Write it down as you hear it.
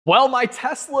Well, my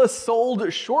Tesla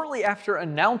sold shortly after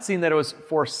announcing that it was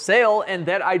for sale and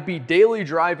that I'd be daily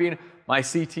driving my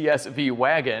CTS V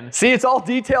Wagon. See, it's all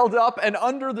detailed up and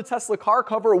under the Tesla car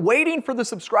cover, waiting for the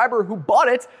subscriber who bought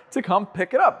it to come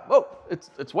pick it up. Whoa,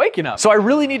 it's waking up. So I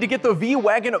really need to get the V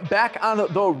Wagon back on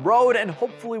the road, and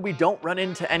hopefully we don't run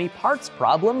into any parts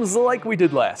problems like we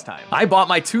did last time. I bought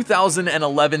my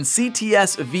 2011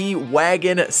 CTS V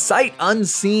Wagon sight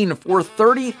unseen for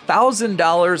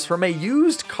 $30,000 from a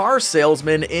used car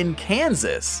salesman in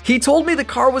Kansas. He told me the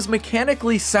car was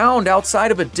mechanically sound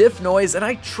outside of a diff noise, and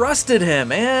I trusted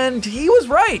him, and he was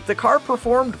right. The car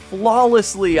performed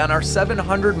flawlessly on our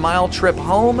 700-mile trip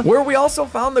home, where we also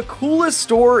found the coolest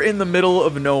store in the middle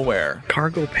of nowhere.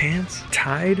 Cargo pants,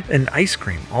 Tide, and ice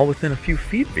cream, all within a few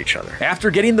feet of each other. After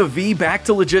getting the V back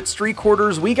to legit street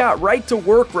quarters, we got right to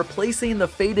work replacing the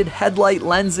faded headlight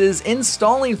lenses,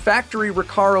 installing factory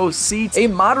Recaro seats, a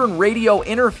modern radio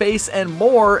interface, and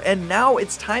more, and now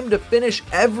it's time to finish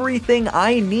everything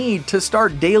I need to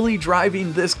start daily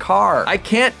driving this car. I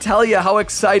can't tell you how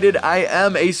excited I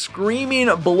am. A screaming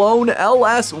blown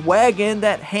LS wagon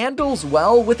that handles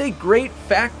well with a great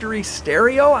factory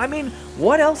stereo. I mean,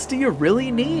 what else do you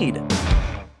really need?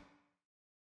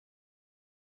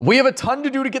 We have a ton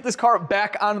to do to get this car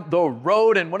back on the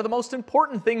road, and one of the most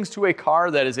important things to a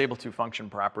car that is able to function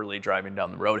properly driving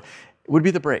down the road would be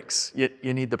the brakes.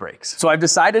 You need the brakes. So I've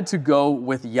decided to go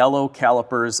with yellow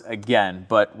calipers again,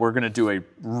 but we're gonna do a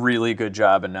really good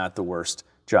job and not the worst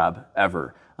job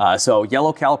ever. So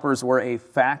yellow calipers were a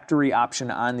factory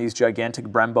option on these gigantic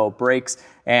Brembo brakes,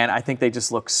 and I think they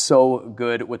just look so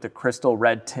good with the crystal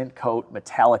red tint coat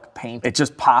metallic paint. It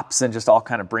just pops and just all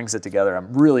kind of brings it together.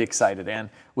 I'm really excited,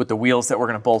 and with the wheels that we're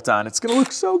gonna bolt on, it's gonna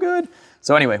look so good.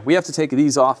 So anyway, we have to take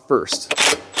these off first,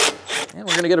 and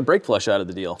we're gonna get a brake flush out of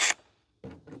the deal.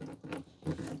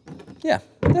 Yeah,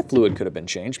 that fluid could have been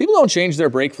changed. People don't change their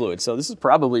brake fluid, so this is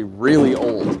probably really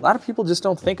old. A lot of people just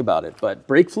don't think about it, but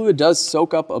brake fluid does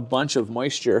soak up a bunch of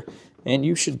moisture, and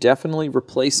you should definitely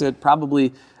replace it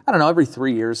probably, I don't know, every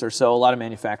 3 years or so. A lot of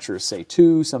manufacturers say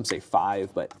 2, some say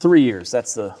 5, but 3 years,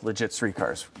 that's the legit street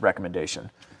cars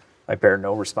recommendation. I bear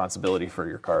no responsibility for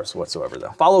your cars whatsoever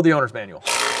though. Follow the owner's manual.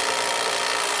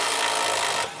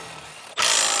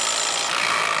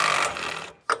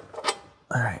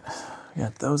 All right.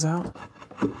 Got those out.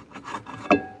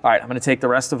 All right, I'm gonna take the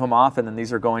rest of them off, and then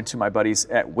these are going to my buddies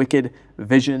at Wicked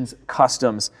Visions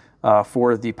Customs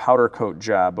for the powder coat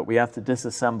job, but we have to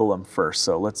disassemble them first,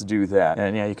 so let's do that.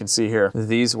 And yeah, you can see here,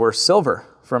 these were silver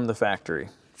from the factory.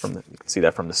 You can see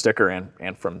that from the sticker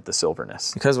and from the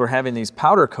silverness. Because we're having these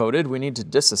powder coated, we need to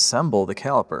disassemble the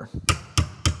caliper.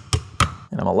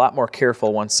 And I'm a lot more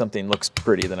careful once something looks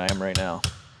pretty than I am right now.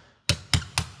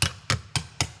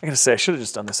 I gotta say, I should have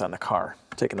just done this on the car,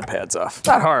 taking the pads off.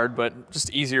 Not hard, but just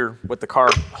easier with the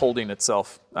car holding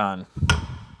itself on.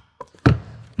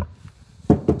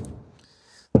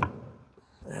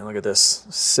 And look at this,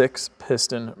 6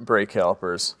 piston brake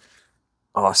calipers.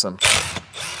 Awesome.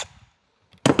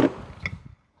 I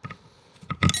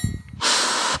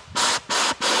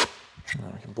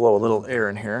can blow a little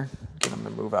air in here, get them to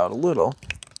move out a little.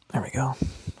 There we go.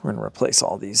 We're gonna replace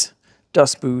all these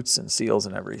dust boots and seals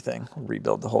and everything. We'll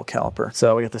rebuild the whole caliper.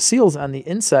 So we got the seals on the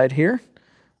inside here,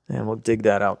 and we'll dig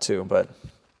that out too, but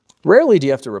rarely do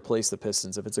you have to replace the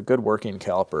pistons. If it's a good working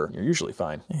caliper, you're usually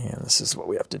fine. And this is what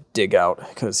we have to dig out,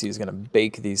 because he's gonna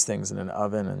bake these things in an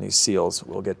oven, and these seals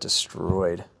will get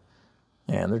destroyed.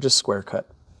 And they're just square cut.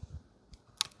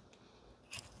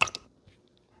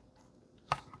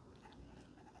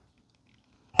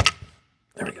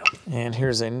 There we go. And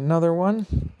here's another one,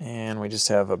 and we just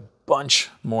have a bunch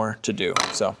more to do.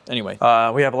 So anyway,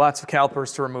 we have lots of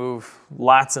calipers to remove,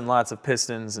 lots and lots of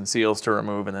pistons and seals to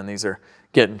remove, and then these are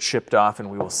getting shipped off,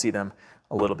 and we will see them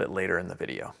a little bit later in the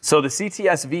video. So the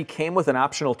CTS V came with an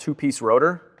optional 2-piece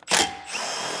rotor.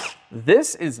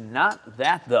 This is not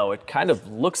that though. It kind of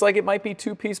looks like it might be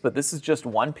 2-piece, but this is just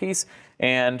 1-piece.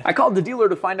 And I called the dealer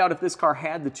to find out if this car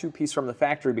had the 2-piece from the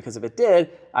factory, because if it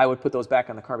did, I would put those back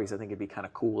on the car, because I think it'd be kind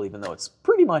of cool, even though it's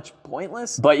pretty much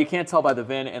pointless. But you can't tell by the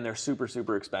VIN, and they're super,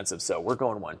 super expensive. So we're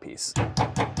going 1-piece.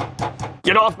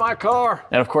 Get off my car.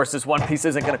 And of course, this 1-piece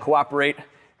isn't gonna cooperate.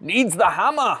 Needs the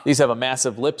hammer. These have a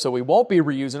massive lip, so we won't be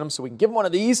reusing them. So we can give them one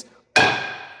of these.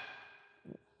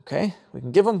 Okay, we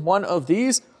can give them one of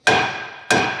these.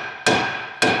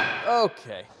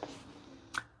 Okay.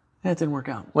 That didn't work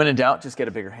out. When in doubt, just get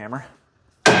a bigger hammer.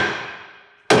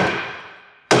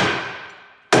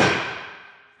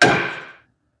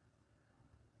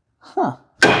 Huh.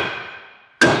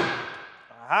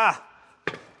 Aha.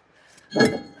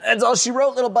 That's all she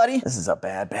wrote, little buddy. This is a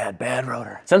bad, bad, bad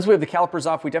rotor. Since we have the calipers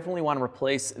off, we definitely want to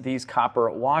replace these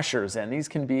copper washers, and these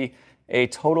can be a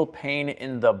total pain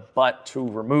in the butt to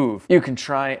remove. You can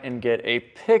try and get a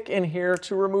pick in here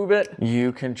to remove it.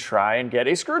 You can try and get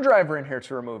a screwdriver in here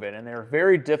to remove it, and they're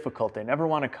very difficult. They never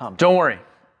want to come. Don't worry,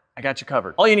 I got you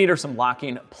covered. All you need are some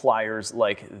locking pliers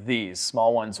like these.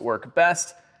 Small ones work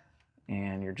best.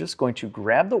 And you're just going to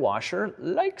grab the washer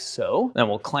like so. Then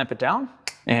we'll clamp it down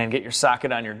and get your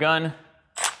socket on your gun.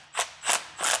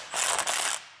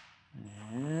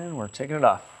 And we're taking it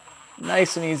off.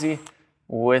 Nice and easy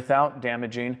without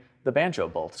damaging the banjo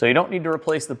bolt. So you don't need to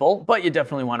replace the bolt, but you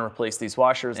definitely want to replace these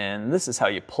washers. And this is how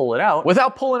you pull it out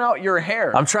without pulling out your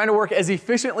hair. I'm trying to work as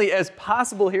efficiently as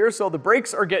possible here. So the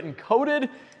brakes are getting coated,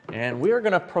 and we are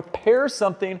gonna prepare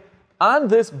something on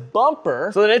this bumper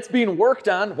so that it's being worked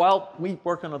on while we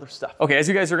work on other stuff. Okay, as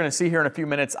you guys are gonna see here in a few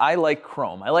minutes, I like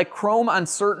chrome. I like chrome on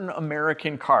certain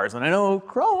American cars. And I know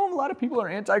chrome, a lot of people are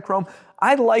anti-chrome.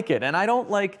 I like it, and I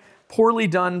don't like poorly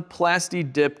done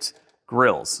plasti dipped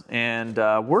grills. And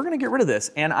we're gonna get rid of this.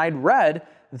 And I'd read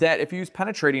that if you use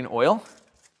penetrating oil,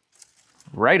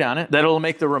 right on it, that'll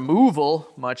make the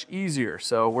removal much easier.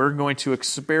 So we're going to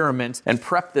experiment and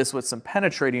prep this with some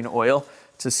penetrating oil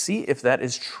to see if that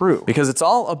is true, because it's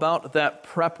all about that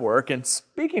prep work. And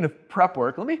speaking of prep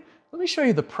work, let me show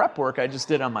you the prep work I just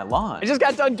did on my lawn. I just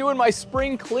got done doing my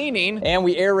spring cleaning, and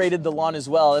we aerated the lawn as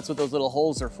well. That's what those little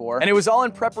holes are for. And it was all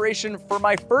in preparation for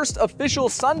my first official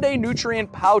Sunday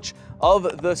nutrient pouch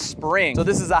of the spring. So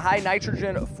this is a high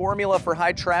nitrogen formula for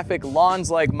high traffic lawns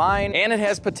like mine, and it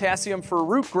has potassium for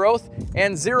root growth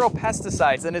and 0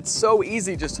 pesticides. And it's so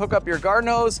easy. Just hook up your garden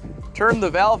hose, turn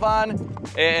the valve on,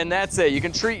 and that's it. You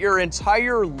can treat your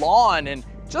entire lawn in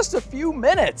just a few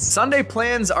minutes. Sunday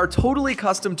plans are totally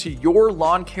custom to your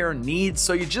lawn care needs,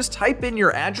 so you just type in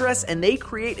your address and they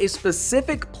create a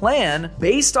specific plan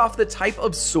based off the type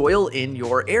of soil in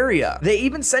your area. They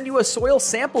even send you a soil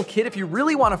sample kit if you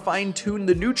really want to fine-tune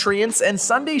the nutrients, and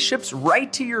Sunday ships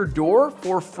right to your door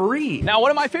for free. Now,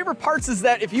 one of my favorite parts is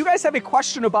that if you guys have a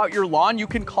question about your lawn, you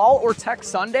can call or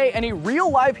text Sunday and a real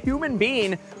live human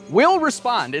being will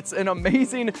respond. It's an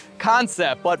amazing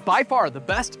concept, but by far the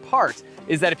best part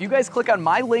is that if you guys click on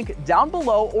my link down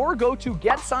below or go to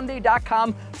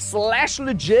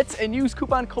getsunday.com/legit and use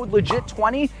coupon code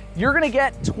legit20, you're gonna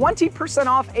get 20%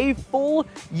 off a full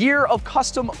year of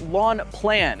custom lawn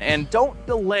plan. And don't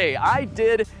delay. I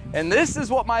did, and this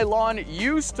is what my lawn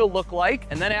used to look like.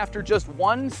 And then after just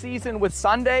one season with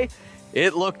Sunday,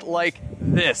 it looked like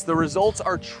this. The results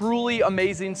are truly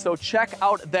amazing, so check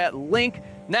out that link.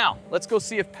 Now, let's go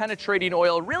see if penetrating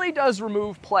oil really does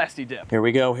remove plasti dip. Here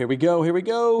we go, here we go, here we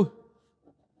go.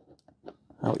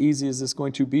 How easy is this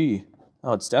going to be?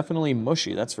 Oh, it's definitely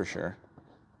mushy, that's for sure.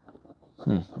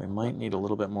 We might need a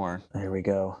little bit more. There we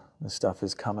go. The stuff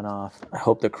is coming off. I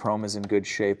hope the chrome is in good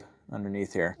shape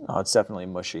underneath here. Oh, it's definitely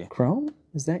mushy. Chrome?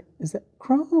 Is that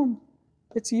chrome?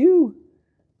 It's you.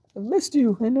 I've missed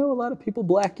you. I know a lot of people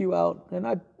black you out, and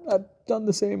I've done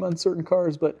the same on certain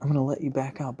cars, but I'm gonna let you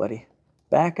back out, buddy.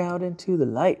 Back out into the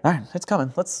light. All right, it's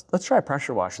coming. Let's try a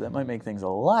pressure washer. That might make things a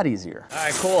lot easier. All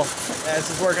right, cool. This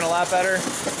is working a lot better.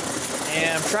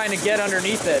 And I'm trying to get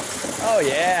underneath it. Oh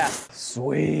yeah,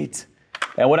 sweet.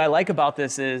 And what I like about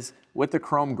this is with the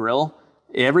chrome grill,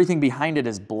 everything behind it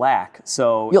is black.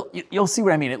 So you'll see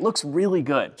what I mean. It looks really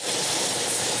good.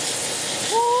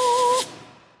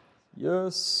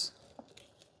 Yes.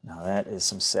 Now that is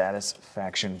some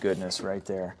satisfaction goodness right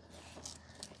there.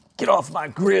 Get off my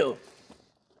grill.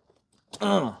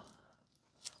 All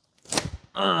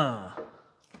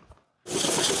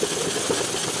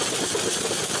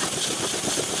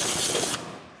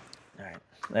right,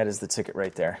 that is the ticket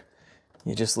right there.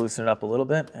 You just loosen it up a little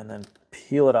bit and then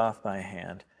peel it off by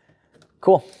hand.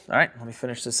 Cool. All right, let me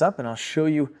finish this up and I'll show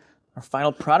you our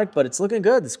final product, but it's looking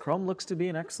good. This chrome looks to be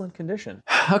in excellent condition.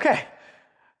 Okay,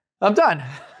 I'm done.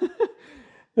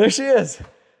 There she is.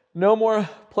 No more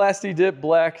plasti dip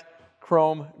black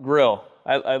chrome grill.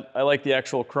 I like the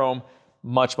actual chrome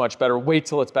much, much better. Wait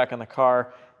till it's back on the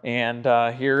car. And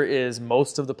here is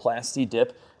most of the plasti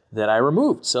dip that I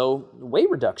removed. So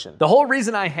weight reduction. The whole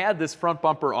reason I had this front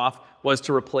bumper off was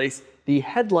to replace the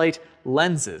headlight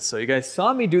lenses. So you guys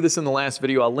saw me do this in the last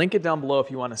video. I'll link it down below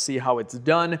if you want to see how it's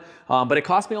done. But it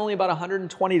cost me only about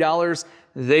 $120.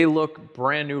 They look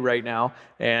brand new right now,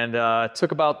 and it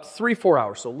took about 3-4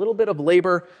 hours. So a little bit of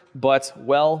labor, but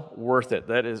well worth it.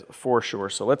 That is for sure.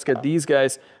 So let's get these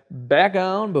guys back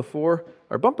on before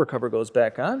our bumper cover goes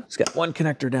back on. Just got one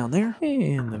connector down there,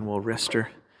 and then we'll rest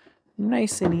her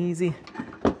nice and easy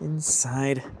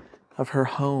inside of her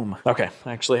home. Okay,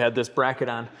 I actually had this bracket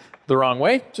on the wrong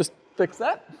way. Just fix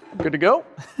that. Good to go.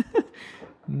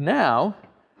 Now,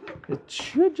 it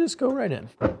should just go right in.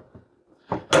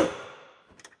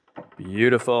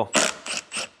 Beautiful.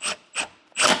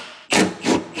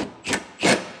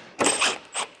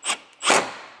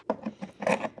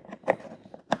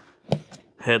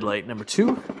 Headlight number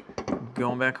 2,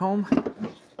 going back home.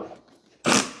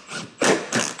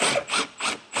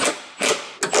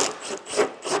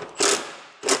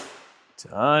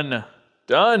 Done.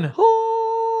 Done.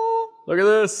 Oh, look at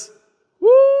this. Woo,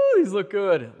 these look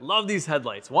good. Love these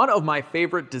headlights. One of my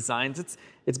favorite designs.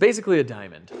 It's basically a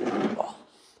diamond. Oh.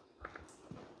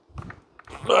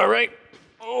 All right.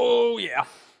 Oh, yeah.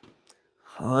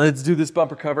 Let's do this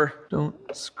bumper cover. Don't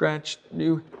scratch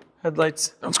new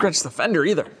headlights. Don't scratch the fender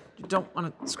either. You don't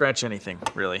want to scratch anything,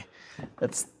 really.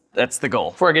 That's the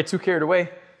goal. Before I get too carried away,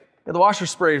 the washer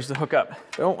sprayers to hook up.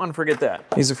 Don't want to forget that.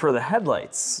 These are for the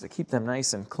headlights to keep them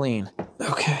nice and clean.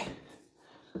 Okay.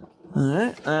 All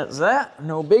right, that's that.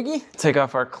 No biggie. Take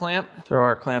off our clamp. Throw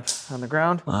our clamp on the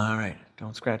ground. All right.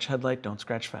 Don't scratch headlight. Don't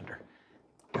scratch fender.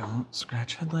 Don't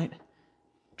scratch headlight.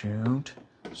 Don't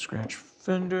scratch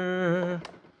fender.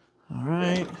 All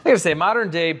right. I gotta say,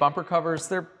 modern day bumper covers,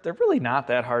 they're really not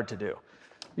that hard to do.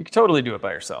 You can totally do it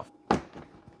by yourself.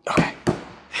 Okay.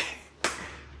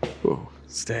 Ooh,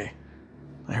 stay.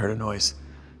 I heard a noise.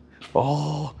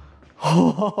 Oh.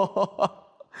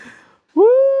 Woo,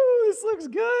 this looks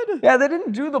good. Yeah, they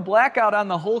didn't do the blackout on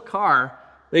the whole car.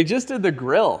 They just did the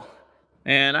grill.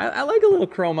 And I like a little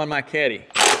chrome on my Caddy.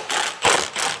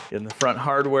 Getting the front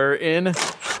hardware in.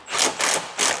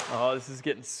 Oh, this is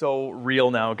getting so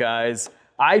real now, guys.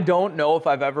 I don't know if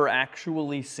I've ever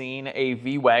actually seen a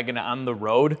V-Wagon on the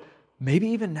road, maybe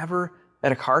even never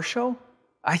at a car show.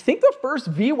 I think the first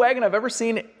V-Wagon I've ever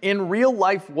seen in real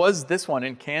life was this one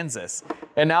in Kansas.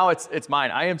 And now it's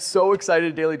mine. I am so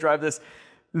excited to daily drive this.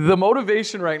 The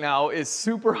motivation right now is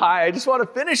super high. I just want to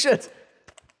finish it.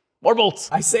 More bolts.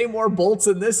 I say more bolts,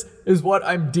 and this is what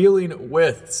I'm dealing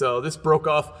with. So this broke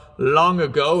off long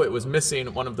ago. It was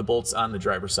missing one of the bolts on the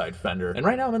driver's side fender. And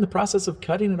right now I'm in the process of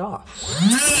cutting it off.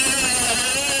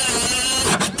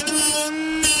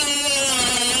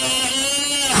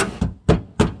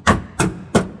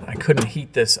 I couldn't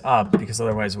heat this up because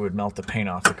otherwise it would melt the paint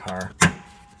off the car.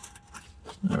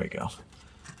 There we go.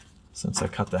 Since I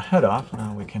cut the head off,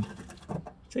 now we can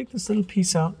take this little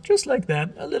piece out, just like that,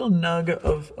 a little nug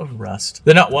of rust.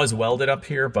 The nut was welded up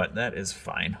here, but that is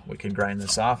fine. We can grind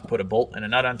this off, put a bolt and a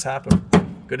nut on top,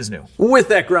 and good as new. With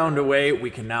that ground away, we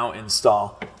can now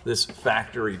install this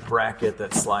factory bracket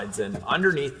that slides in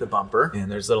underneath the bumper, and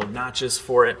there's little notches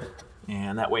for it,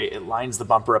 and that way it lines the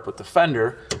bumper up with the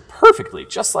fender perfectly,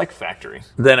 just like factory.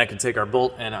 Then I can take our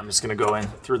bolt, and I'm just gonna go in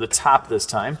through the top this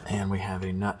time, and we have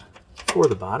a nut for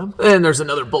the bottom. And there's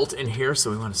another bolt in here,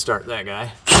 so we want to start that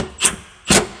guy.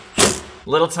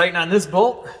 Little tighten on this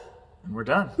bolt, and we're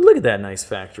done. Look at that nice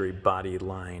factory body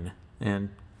line and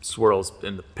swirls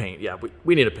in the paint. Yeah,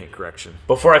 we need a paint correction.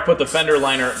 Before I put the fender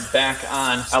liner back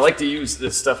on, I like to use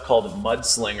this stuff called Mud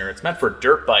Slinger. It's meant for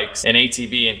dirt bikes and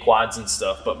ATV and quads and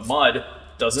stuff, but mud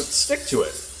doesn't stick to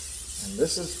it. And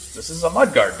this is a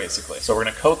mud guard, basically. So we're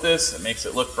gonna coat this. It makes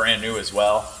it look brand new as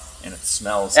well. And it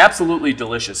smells absolutely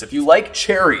delicious. If you like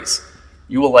cherries,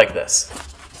 you will like this.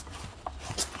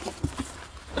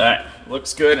 All right,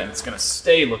 looks good, and it's gonna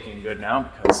stay looking good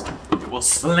now because it will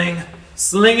sling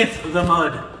it the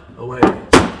mud away.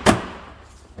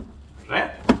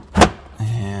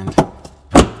 And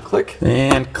click,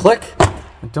 and click.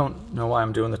 I don't know why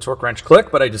I'm doing the torque wrench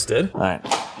click, but I just did. All right,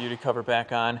 beauty cover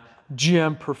back on.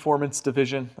 GM Performance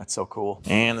Division, that's so cool.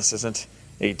 And this isn't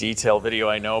a detail video,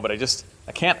 I know, but I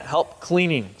can't help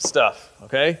cleaning stuff,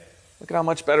 okay? Look at how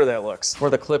much better that looks.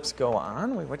 Before the clips go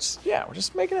on, we're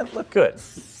just making it look good.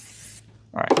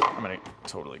 All right, I'm gonna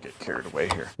totally get carried away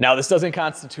here. Now, this doesn't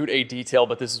constitute a detail,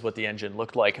 but this is what the engine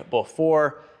looked like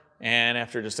before, and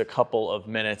after just a couple of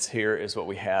minutes, here is what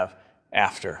we have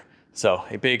after. So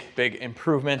a big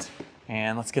improvement,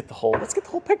 and let's get the whole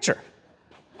picture.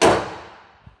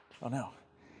 Oh no.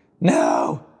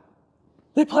 No!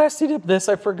 They plasti dipped this,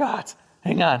 I forgot.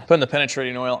 Hang on. Putting the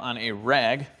penetrating oil on a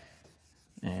rag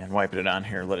and wiping it on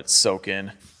here, let it soak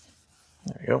in.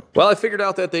 There you go. Well, I figured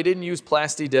out that they didn't use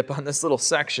plasti dip on this little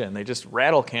section. They just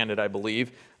rattle canned it, I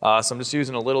believe. So I'm just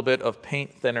using a little bit of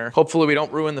paint thinner. Hopefully we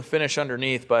don't ruin the finish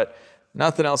underneath, but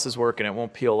nothing else is working. It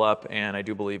won't peel up, and I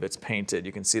do believe it's painted.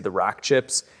 You can see the rock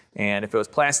chips, and if it was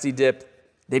plasti dip,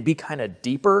 they'd be kind of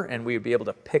deeper, and we would be able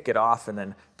to pick it off and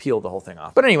then peel the whole thing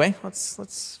off. But anyway,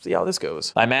 let's see how this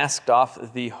goes. I masked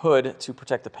off the hood to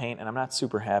protect the paint, and I'm not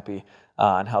super happy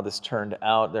on how this turned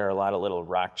out. There are a lot of little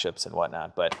rock chips and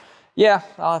whatnot, but Yeah,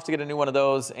 I'll have to get a new one of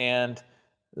those, and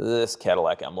this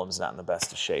Cadillac emblem's not in the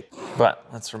best of shape. But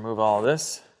let's remove all of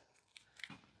this.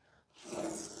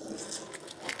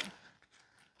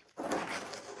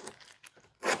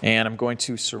 And I'm going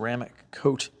to ceramic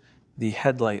coat the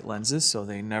headlight lenses so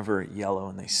they never yellow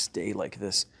and they stay like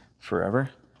this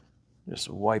forever. Just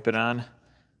wipe it on.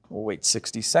 We'll wait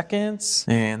 60 seconds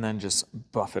and then just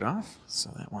buff it off.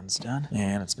 So that one's done.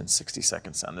 And it's been 60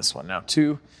 seconds on this one now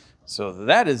too. So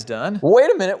that is done. Wait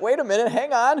a minute,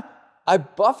 hang on. I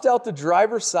buffed out the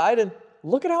driver's side and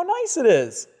look at how nice it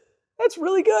is. That's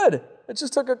really good. It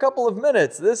just took a couple of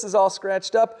minutes. This is all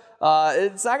scratched up.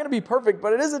 It's not gonna be perfect,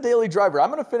 but it is a daily driver. I'm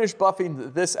gonna finish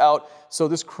buffing this out so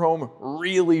this chrome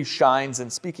really shines.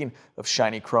 And speaking of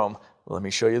shiny chrome, let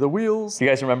me show you the wheels. You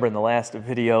guys remember in the last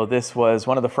video, this was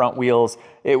one of the front wheels.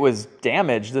 It was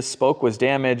damaged. This spoke was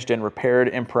damaged and repaired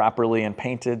improperly and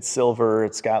painted silver.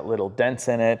 It's got little dents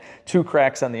in it, 2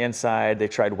 cracks on the inside. They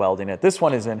tried welding it. This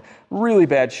one is in really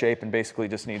bad shape and basically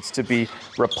just needs to be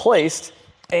replaced.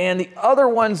 And the other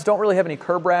ones don't really have any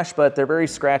curb rash, but they're very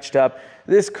scratched up.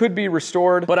 This could be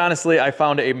restored, but honestly, I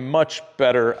found a much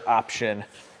better option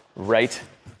right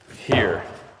here.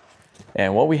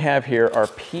 And what we have here are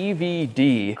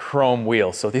PVD chrome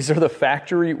wheels. So these are the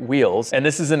factory wheels, and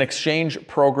this is an exchange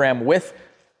program with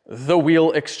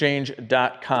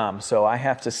thewheelexchange.com. So I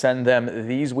have to send them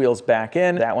these wheels back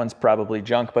in. That one's probably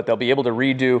junk, but they'll be able to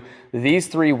redo these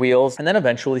 3 wheels and then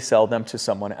eventually sell them to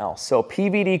someone else. So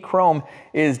PVD chrome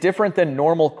is different than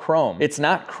normal chrome. It's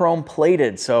not chrome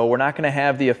plated, so we're not gonna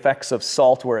have the effects of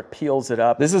salt where it peels it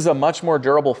up. This is a much more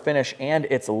durable finish and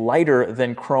it's lighter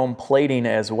than chrome plating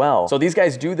as well. So these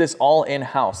guys do this all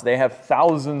in-house. They have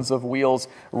thousands of wheels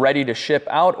ready to ship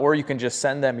out, or you can just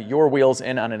send them your wheels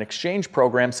in on an exchange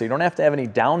program so you don't have to have any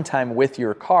downtime with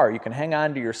your car. You can hang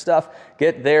on to your stuff,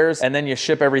 get theirs, and then you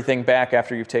ship everything back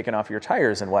after you've taken off your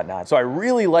tires and whatnot. So I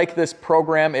really like this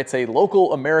program. It's a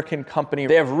local American company.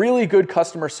 They have really good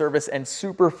customer service and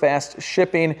super fast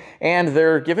shipping, and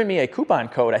they're giving me a coupon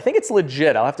code. I think it's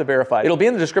legit. I'll have to verify. It'll be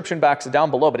in the description box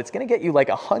down below, but it's gonna get you like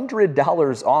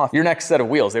 $100 off your next set of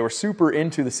wheels. They were super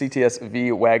into the CTS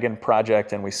V Wagon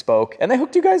project, and we spoke, and they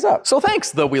hooked you guys up. So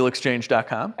thanks,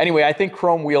 thewheelexchange.com. Anyway, I think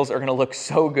chrome wheels are gonna look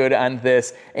so good on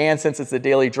this, and since it's a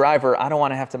daily driver, I don't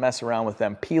wanna have to mess around with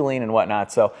them peeling and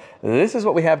whatnot. So this is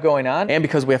what we have going on, and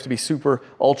because we have to be super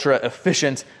ultra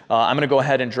efficient, I'm gonna go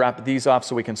ahead and drop these off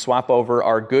so we can swap over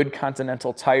our good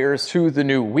Continental tires to the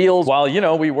new wheels while, you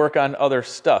know, we work on other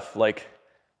stuff like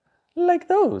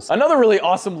those. Another really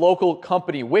awesome local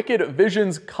company, Wicked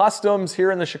Visions Customs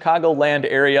here in the Chicagoland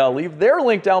area. I'll leave their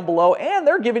link down below, and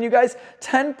they're giving you guys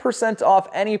 10% off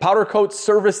any powder coat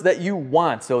service that you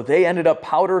want. So they ended up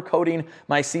powder coating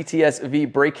my CTS V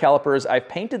brake calipers. I've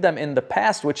painted them in the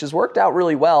past, which has worked out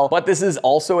really well, but this is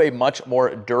also a much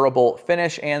more durable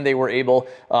finish, and they were able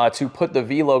to put the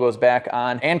V logos back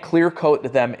on and clear coat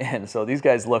them in. So these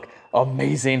guys look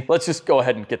amazing. Let's just go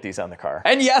ahead and get these on the car.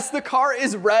 And yes, the car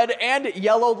is red and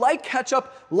yellow like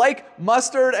ketchup, like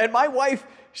mustard, and my wife,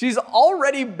 she's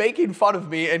already making fun of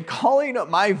me and calling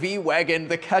my V Wagon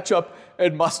the ketchup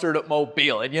and mustard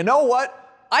mobile. And you know what?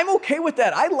 I'm okay with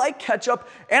that. I like ketchup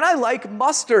and I like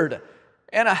mustard.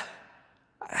 And I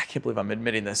can't believe I'm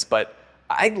admitting this, but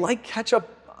I like ketchup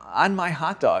on my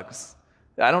hot dogs.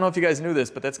 I don't know if you guys knew this,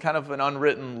 but that's kind of an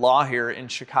unwritten law here in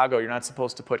Chicago. You're not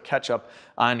supposed to put ketchup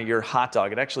on your hot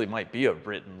dog. It actually might be a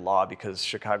written law because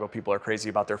Chicago people are crazy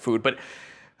about their food, but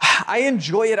I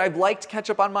enjoy it. I've liked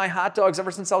ketchup on my hot dogs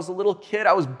ever since I was a little kid.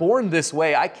 I was born this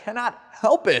way. I cannot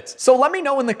help it. So let me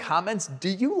know in the comments, do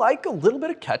you like a little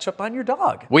bit of ketchup on your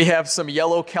dog? We have some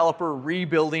yellow caliper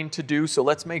rebuilding to do, so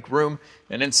let's make room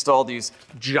and install these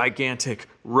gigantic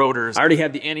rotors. I already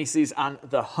have the anti-seize on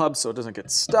the hub so it doesn't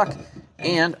get stuck,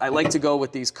 and I like to go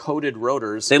with these coated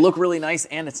rotors. They look really nice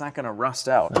and it's not gonna rust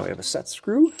out. Now we have a set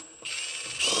screw.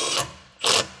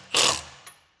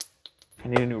 I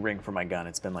need a new ring for my gun.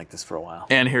 It's been like this for a while.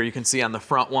 And here you can see on the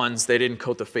front ones, they didn't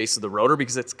coat the face of the rotor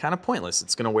because it's kind of pointless.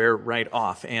 It's gonna wear right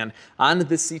off. And on the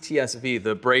CTS V,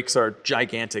 the brakes are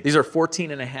gigantic. These are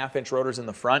 14.5-inch rotors in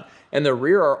the front, and the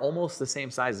rear are almost the same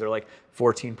size. They're like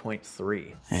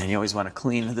 14.3. And you always wanna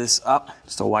clean this up.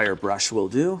 Just a wire brush will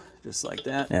do, just like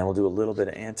that. And we'll do a little bit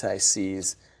of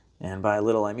anti-seize. And by a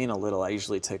little, I mean a little. I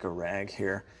usually take a rag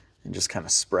here and just kind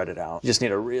of spread it out. You just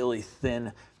need a really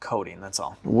thin coating, that's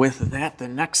all. With that, the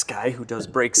next guy who does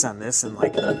brakes on this in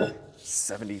like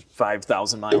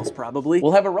 75,000 miles probably,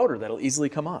 will have a rotor that'll easily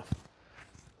come off.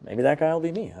 Maybe that guy will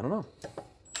be me, I don't know.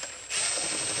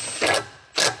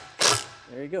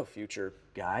 There you go, future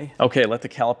guy. Okay, let the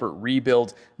caliper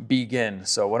rebuild begin.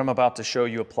 So what I'm about to show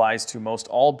you applies to most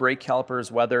all brake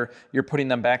calipers, whether you're putting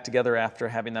them back together after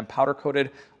having them powder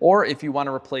coated, or if you want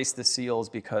to replace the seals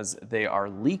because they are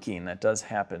leaking. That does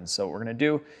happen. So what we're gonna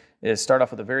do is start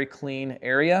off with a very clean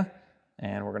area,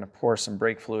 and we're gonna pour some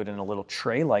brake fluid in a little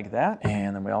tray like that.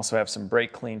 And then we also have some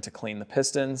brake clean to clean the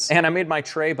pistons. And I made my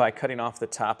tray by cutting off the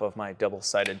top of my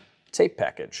double-sided tape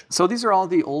package. So these are all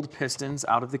the old pistons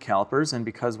out of the calipers, and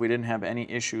because we didn't have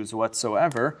any issues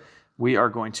whatsoever, we are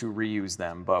going to reuse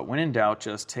them. But when in doubt,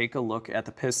 just take a look at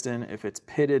the piston. If it's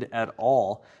pitted at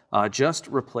all, just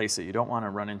replace it. You don't want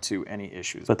to run into any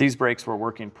issues. But these brakes were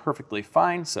working perfectly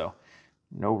fine, so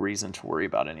no reason to worry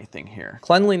about anything here.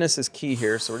 Cleanliness is key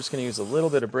here, so we're just gonna use a little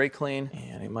bit of brake clean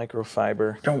and a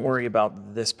microfiber. Don't worry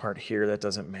about this part here, that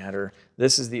doesn't matter.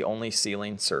 This is the only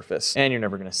sealing surface, and you're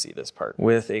never gonna see this part.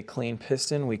 With a clean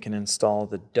piston, we can install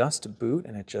the dust boot,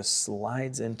 and it just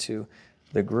slides into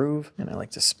the groove, and I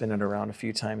like to spin it around a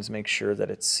few times, make sure that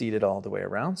it's seated all the way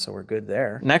around, so we're good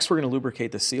there. Next, we're gonna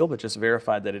lubricate the seal, but just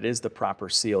verify that it is the proper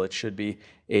seal. It should be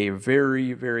a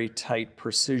very, very tight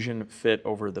precision fit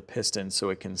over the piston so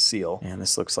it can seal, and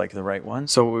this looks like the right one.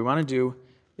 So what we wanna do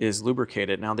is lubricate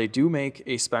it. Now they do make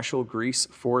a special grease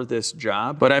for this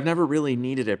job, but I've never really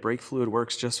needed it. Brake fluid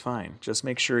works just fine. Just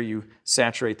make sure you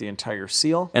saturate the entire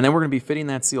seal. And then we're gonna be fitting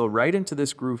that seal right into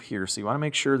this groove here. So you wanna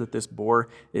make sure that this bore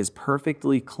is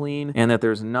perfectly clean and that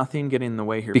there's nothing getting in the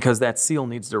way here, because that seal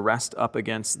needs to rest up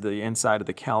against the inside of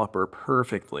the caliper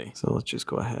perfectly. So let's just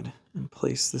go ahead and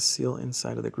place this seal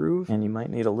inside of the groove. And you might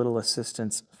need a little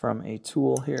assistance from a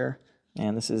tool here.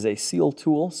 And this is a seal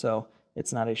tool, so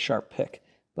it's not a sharp pick.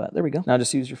 But there we go. Now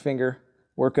just use your finger,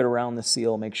 work it around the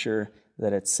seal, make sure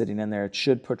that it's sitting in there. It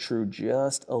should protrude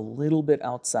just a little bit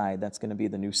outside. That's gonna be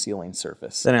the new sealing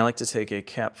surface. Then I like to take a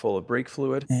cap full of brake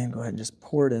fluid and go ahead and just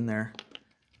pour it in there.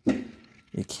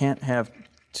 You can't have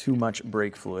too much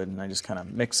brake fluid, and I just kind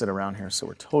of mix it around here so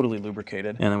we're totally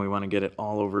lubricated. And then we want to get it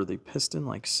all over the piston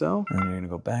like so. And then you're gonna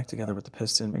go back together with the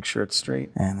piston, make sure it's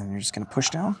straight, and then you're just gonna push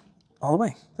down all the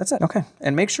way. That's it. Okay.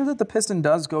 And make sure that the piston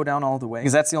does go down all the way,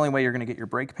 because that's the only way you're going to get your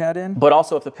brake pad in. But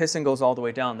also, if the piston goes all the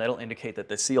way down, that'll indicate that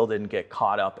the seal didn't get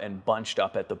caught up and bunched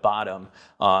up at the bottom.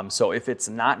 So if it's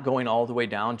not going all the way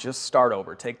down, just start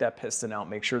over. Take that piston out,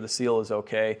 make sure the seal is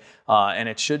okay. And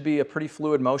it should be a pretty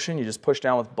fluid motion. You just push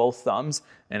down with both thumbs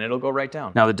and it'll go right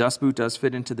down. Now the dust boot does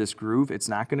fit into this groove. It's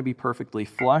not going to be perfectly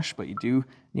flush, but you do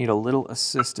need a little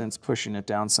assistance pushing it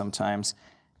down sometimes.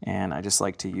 And I just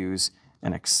like to use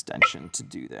an extension to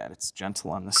do that. It's gentle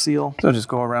on the seal. So just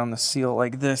go around the seal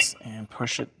like this and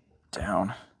push it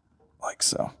down like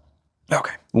so.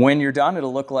 Okay. When you're done,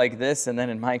 it'll look like this. And then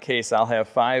in my case, I'll have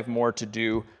 5 more to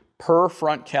do per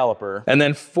front caliper, and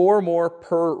then 4 more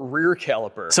per rear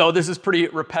caliper. So this is pretty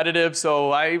repetitive. So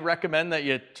I recommend that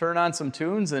you turn on some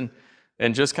tunes and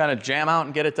just kind of jam out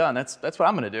and get it done. That's what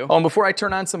I'm gonna do. Oh, and before I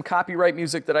turn on some copyright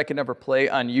music that I can never play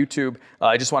on YouTube,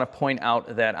 I just wanna point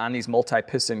out that on these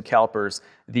multi-piston calipers,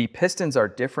 the pistons are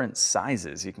different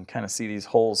sizes. You can kind of see these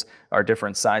holes are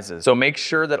different sizes. So make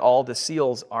sure that all the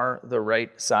seals are the right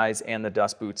size and the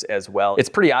dust boots as well. It's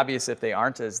pretty obvious if they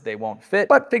aren't, as they won't fit,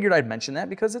 but figured I'd mention that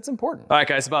because it's important. All right,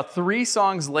 guys, about 3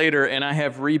 songs later, and I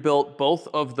have rebuilt both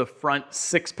of the front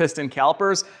 6-piston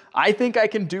calipers. I think I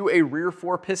can do a rear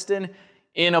 4-piston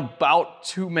in about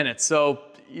 2 minutes. So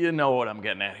you know what I'm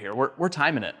getting at here. We're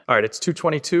timing it. All right, it's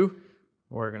 2:22.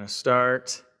 We're gonna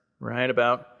start right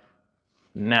about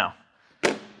now.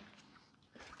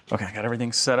 Okay, I got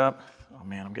everything set up. Oh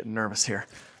man, I'm getting nervous here.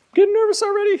 I'm getting nervous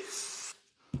already.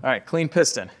 All right, clean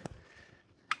piston.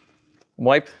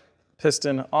 Wipe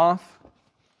piston off.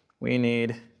 We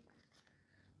need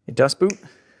a dust boot.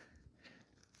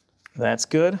 That's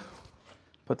good.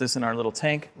 Put this in our little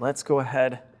tank. Let's go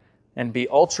ahead and be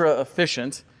ultra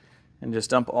efficient and just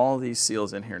dump all these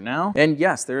seals in here now. And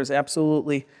yes, there is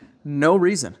absolutely no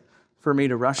reason for me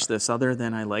to rush this other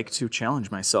than I like to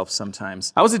challenge myself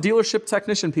sometimes. I was a dealership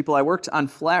technician, people. I worked on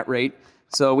flat rate,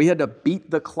 so we had to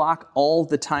beat the clock all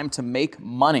the time to make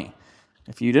money.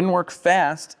 If you didn't work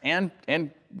fast and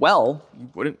well, you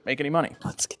wouldn't make any money.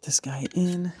 Let's get this guy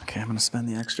in. Okay, I'm gonna spend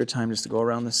the extra time just to go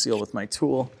around the seal with my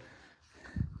tool.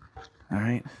 All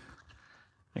right,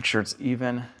 make sure it's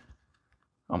even.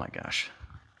 Oh my gosh,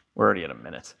 we're already at a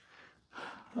minute.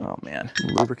 Oh man,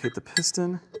 lubricate the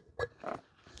piston.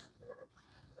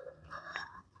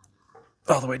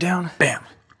 All the way down, bam.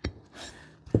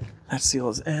 That seal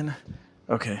is in.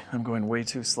 Okay, I'm going way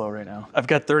too slow right now. I've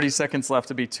got 30 seconds left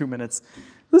to be 2 minutes.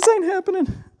 This ain't happening.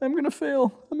 I'm gonna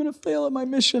fail. I'm gonna fail at my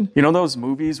mission. You know those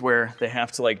movies where they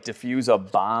have to like defuse a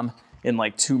bomb in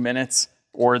like 2 minutes?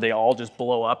 or they all just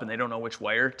blow up and they don't know which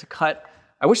wire to cut.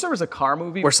 I wish there was a car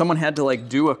movie where someone had to like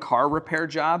do a car repair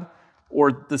job,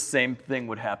 or the same thing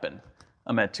would happen.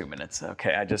 I'm at 2 minutes.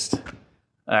 Okay,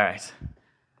 all right.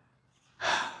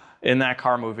 In that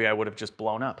car movie, I would have just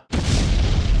blown up.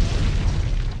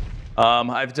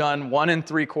 I've done 1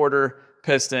 3/4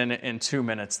 piston in 2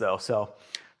 minutes though, so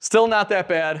still not that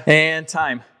bad. And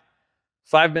time,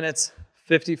 5 minutes,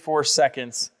 54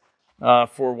 seconds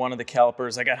for one of the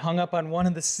calipers. I got hung up on one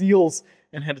of the seals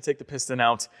and had to take the piston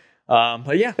out.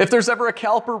 But yeah, if there's ever a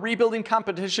caliper rebuilding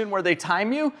competition where they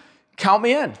time you, count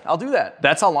me in. I'll do that.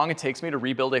 That's how long it takes me to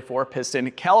rebuild a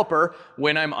 4-piston caliper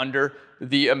when I'm under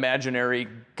the imaginary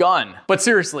gun. But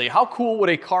seriously, how cool would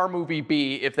a car movie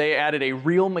be if they added a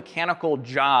real mechanical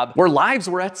job where lives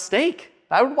were at stake?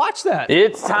 I would watch that.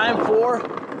 It's time for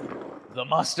the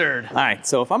mustard. All right,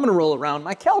 so if I'm gonna roll around,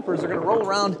 my calipers are gonna roll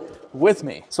around with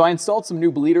me. So I installed some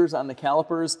new bleeders on the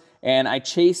calipers and I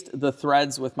chased the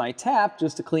threads with my tap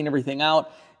just to clean everything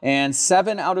out. And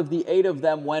 7 out of the 8 of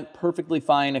them went perfectly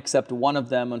fine, except one of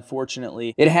them,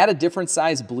 unfortunately. It had a different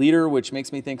size bleeder, which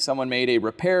makes me think someone made a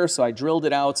repair, so I drilled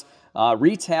it out,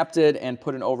 re-tapped it, and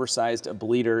put an oversized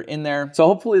bleeder in there. So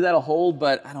hopefully that'll hold,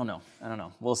 but I don't know.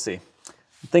 We'll see.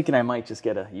 I'm thinking I might just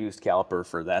get a used caliper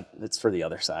for that. It's for the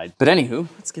other side. But anywho,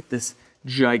 let's get this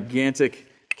gigantic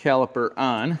caliper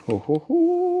on.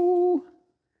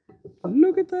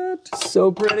 Look at that,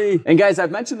 so pretty. And guys,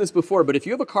 I've mentioned this before, but if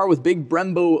you have a car with big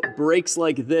Brembo brakes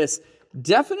like this,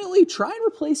 definitely try and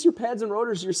replace your pads and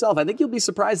rotors yourself. I think you'll be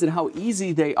surprised at how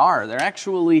easy they are. They're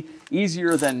actually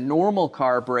easier than normal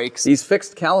car brakes. These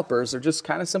fixed calipers are just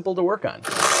kind of simple to work on.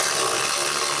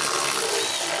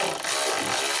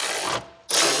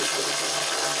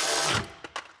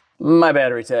 My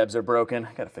battery tabs are broken.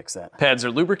 I gotta fix that. Pads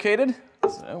are lubricated,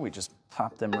 so we just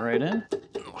pop them right in. A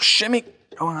little shimmy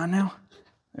going on now.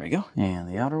 There we go. And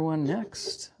the outer one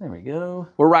next. There we go.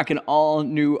 We're rocking all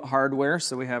new hardware,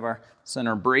 so we have our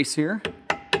center brace here.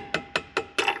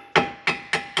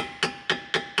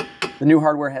 The new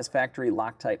hardware has factory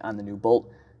Loctite on the new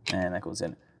bolt, and that goes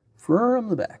in from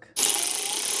the back.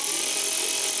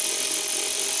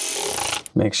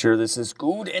 Make sure this is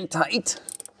good and tight.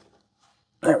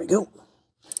 There we go.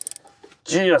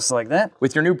 Just like that.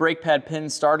 With your new brake pad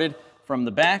pins started from the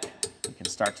back, you can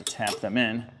start to tap them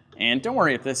in. And don't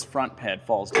worry if this front pad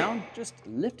falls down, just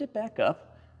lift it back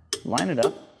up, line it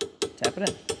up, tap it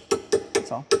in.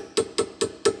 That's all.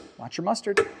 Watch your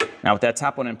mustard. Now with that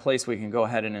top one in place, we can go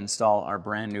ahead and install our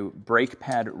brand new brake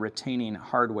pad retaining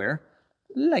hardware,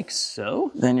 like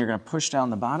so. Then you're gonna push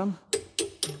down the bottom,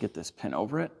 get this pin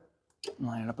over it,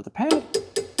 line it up with the pad,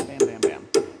 bam, bam, bam.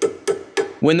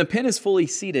 When the pin is fully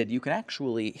seated, you can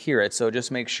actually hear it, so just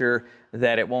make sure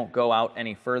that it won't go out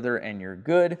any further and you're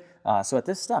good. So at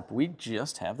this step, we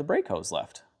just have the brake hose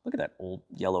left. Look at that old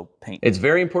yellow paint. It's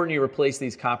very important you replace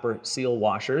these copper seal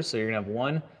washers, so you're gonna have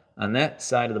one on that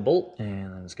side of the bolt,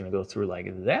 and then it's gonna go through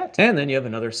like that. And then you have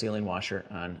another sealing washer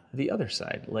on the other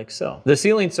side, like so. The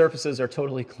sealing surfaces are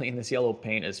totally clean. This yellow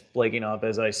paint is flaking off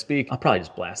as I speak. I'll probably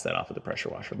just blast that off with the pressure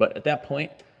washer, but at that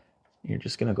point, you're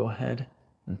just gonna go ahead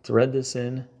and thread this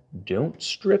in. Don't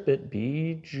strip it,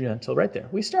 be gentle. Right there,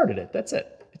 we started it, that's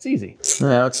it. It's easy.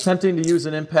 Now, it's tempting to use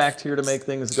an impact here to make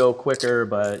things go quicker,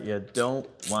 but you don't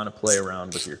want to play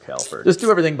around with your caliper. Just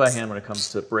do everything by hand when it comes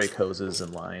to brake hoses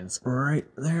and lines. Right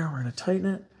there, we're gonna tighten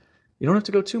it. You don't have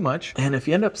to go too much. And if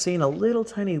you end up seeing a little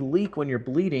tiny leak when you're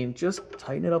bleeding, just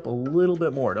tighten it up a little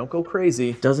bit more. Don't go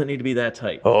crazy. Doesn't need to be that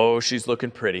tight. Oh, she's looking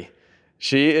pretty.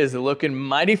 She is looking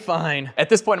mighty fine. At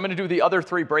this point, I'm gonna do the other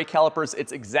 3 brake calipers.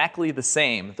 It's exactly the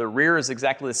same. The rear is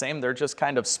exactly the same. They're just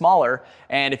kind of smaller.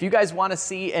 And if you guys wanna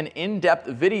see an in-depth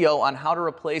video on how to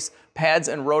replace pads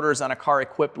and rotors on a car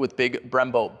equipped with big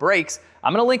Brembo brakes,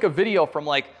 I'm gonna link a video from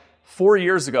like 4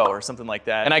 years ago or something like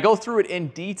that. And I go through it in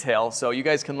detail, so you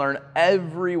guys can learn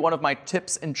every one of my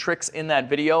tips and tricks in that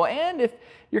video. And if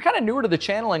you're kind of newer to the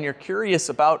channel and you're curious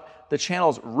about the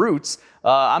channel's roots,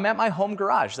 I'm at my home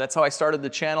garage. That's how I started the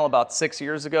channel about 6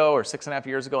 years ago or 6.5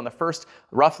 years ago. And the first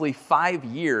roughly 5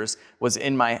 years was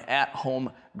in my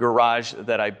at-home garage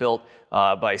that I built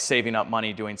by saving up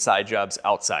money doing side jobs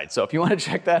outside. So if you want to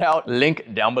check that out,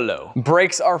 link down below.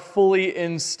 Brakes are fully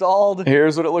installed.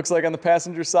 Here's what it looks like on the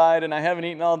passenger side. And I haven't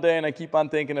eaten all day and I keep on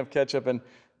thinking of ketchup and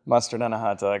mustard on a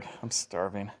hot dog. I'm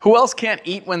starving. Who else can't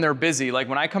eat when they're busy? Like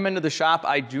when I come into the shop,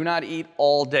 I do not eat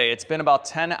all day. It's been about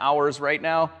 10 hours right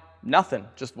now. Nothing,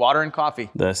 just water and coffee.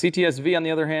 The CTS V, on the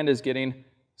other hand, is getting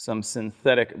some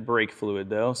synthetic brake fluid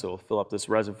though, so we'll fill up this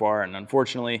reservoir, and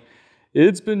unfortunately,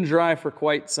 it's been dry for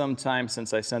quite some time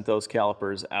since I sent those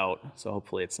calipers out, so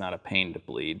hopefully it's not a pain to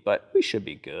bleed, but we should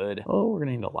be good. Oh, we're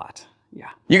gonna need a lot. Yeah.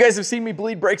 You guys have seen me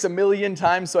bleed brakes a million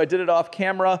times, so I did it off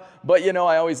camera, but you know,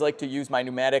 I always like to use my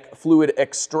pneumatic fluid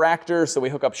extractor, so we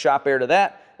hook up shop air to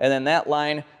that, and then that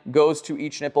line goes to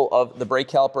each nipple of the brake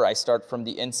caliper. I start from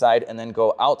the inside and then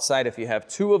go outside if you have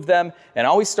 2 of them, and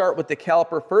always start with the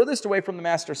caliper furthest away from the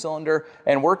master cylinder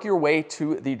and work your way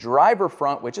to the driver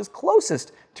front, which is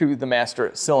closest to the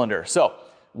master cylinder. So,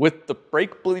 with the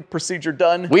brake bleed procedure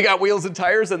done, we got wheels and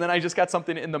tires, and then I just got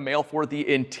something in the mail for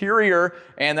the interior,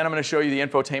 and then I'm gonna show you the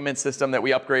infotainment system that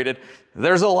we upgraded.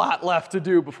 There's a lot left to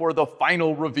do before the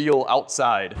final reveal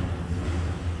outside.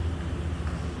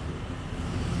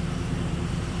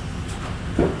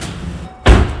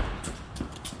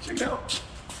 Check it out.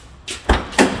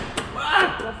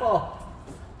 Ah, don't fall.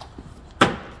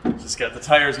 Just got the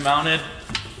tires mounted.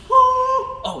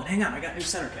 Oh, and hang on, I got new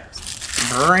center caps.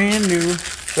 Brand new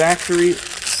factory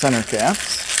center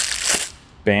caps.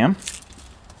 Bam.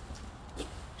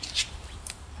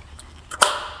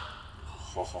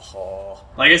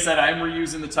 Like I said, I'm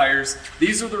reusing the tires.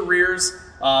 These are the rears.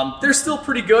 They're still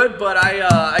pretty good, but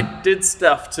I did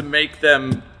stuff to make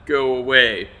them go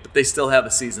away. But they still have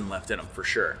a season left in them for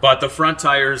sure. But the front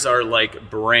tires are like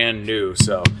brand new.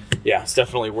 So yeah, it's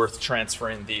definitely worth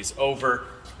transferring these over.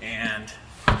 And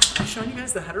am I showing you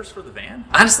guys the headers for the van?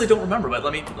 I honestly don't remember, but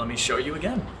let me show you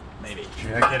again, maybe.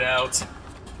 Check it out.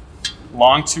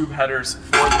 Long tube headers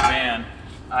for the van.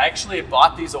 I actually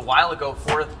bought these a while ago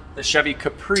for the Chevy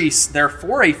Caprice. They're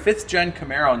for a 5th gen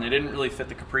Camaro, and they didn't really fit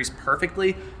the Caprice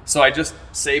perfectly, so I just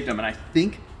saved them, and I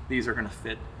think these are gonna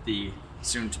fit the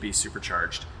soon-to-be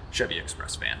supercharged Chevy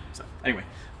Express van. So anyway,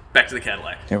 back to the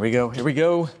Cadillac. Here we go, here we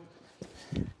go.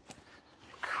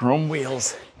 Chrome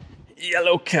wheels.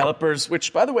 Yellow calipers,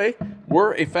 which by the way,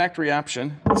 were a factory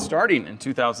option starting in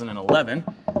 2011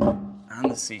 on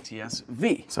the CTS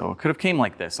V. So it could have came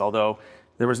like this, although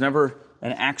there was never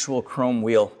an actual chrome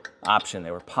wheel option.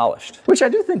 They were polished, which I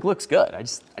do think looks good. I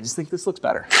just think this looks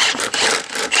better.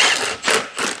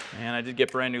 And I did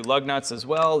get brand new lug nuts as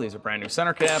well. These are brand new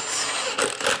center caps.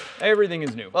 Everything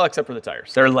is new, well, except for the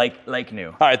tires. They're like new.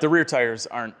 All right, the rear tires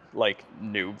aren't like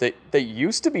new. They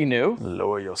used to be new.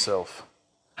 Lower yourself.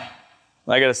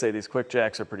 I gotta say, these quick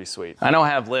jacks are pretty sweet. I don't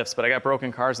have lifts, but I got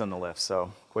broken cars on the lifts,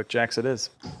 so quick jacks it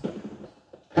is.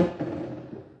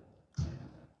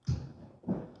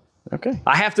 Okay.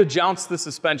 I have to jounce the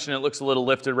suspension. It looks a little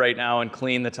lifted right now, and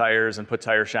clean the tires and put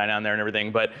tire shine on there and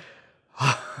everything, but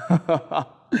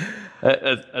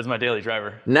as my daily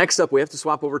driver. Next up, we have to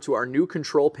swap over to our new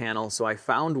control panel. So I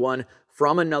found one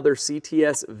from another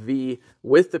CTS V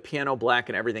with the piano black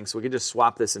and everything. So we could just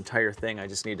swap this entire thing. I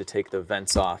just need to take the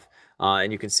vents off.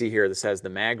 And you can see here, this has the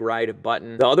mag ride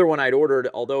button. The other one I'd ordered,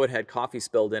 although it had coffee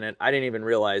spilled in it, I didn't even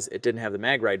realize it didn't have the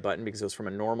mag ride button because it was from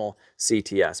a normal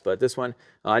CTS. But this one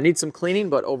needs some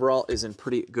cleaning, but overall is in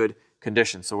pretty good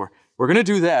condition. So we're gonna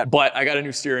do that. But I got a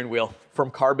new steering wheel from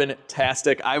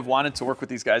Carbontastic. I've wanted to work with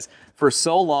these guys for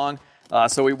so long.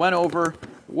 So we went over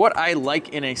what I like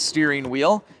in a steering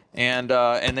wheel, and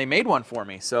they made one for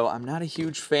me. So I'm not a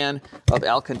huge fan of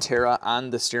Alcantara on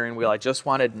the steering wheel. I just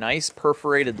wanted nice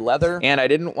perforated leather, and I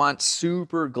didn't want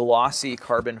super glossy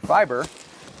carbon fiber.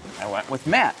 I went with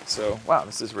matte. So wow,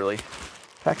 this is really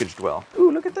packaged well.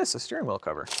 Ooh, look at this, a steering wheel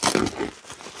cover.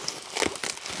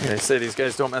 They say these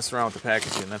guys don't mess around with the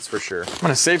packaging, that's for sure. I'm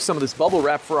gonna save some of this bubble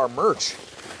wrap for our merch.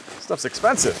 Stuff's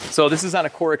expensive. So this is on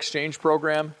a core exchange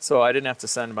program, so I didn't have to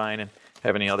send mine and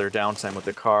have any other downtime with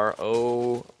the car.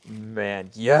 Oh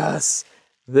man, yes.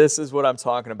 This is what I'm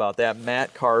talking about, that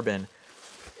matte carbon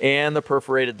and the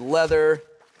perforated leather.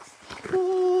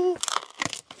 Ooh,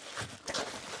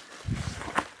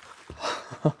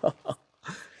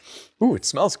 it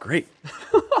smells great.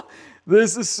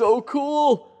 This is so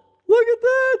cool. Look at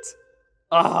that.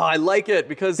 Oh, I like it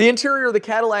because the interior of the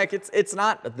Cadillac, it's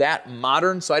not that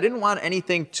modern, so I didn't want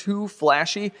anything too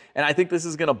flashy, and I think this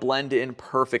is gonna blend in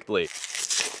perfectly.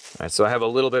 All right, so I have a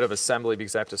little bit of assembly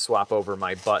because I have to swap over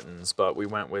my buttons, but we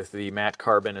went with the matte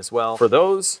carbon as well for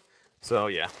those. So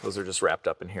yeah, those are just wrapped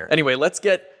up in here. Anyway, let's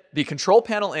get the control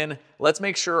panel in. Let's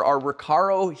make sure our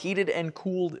Recaro heated and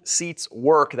cooled seats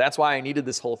work. That's why I needed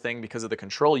this whole thing, because of the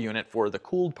control unit for the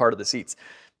cooled part of the seats.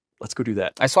 Let's go do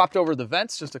that. I swapped over the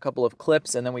vents, just a couple of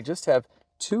clips, and then we just have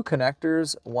 2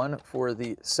 connectors, one for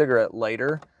the cigarette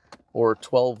lighter, or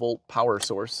 12-volt power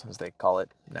source, as they call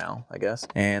it now, I guess.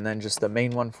 And then just the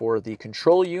main one for the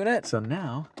control unit. So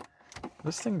now,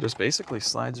 this thing just basically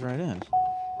slides right in.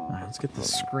 All right, let's get the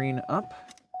screen up.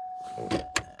 And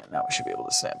now we should be able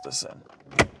to snap this in.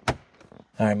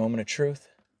 All right, moment of truth.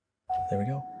 There we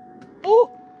go.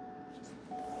 Oh!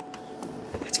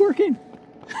 It's working!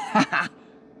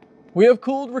 We have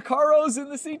cooled Recaros in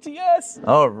the CTS.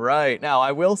 All right, now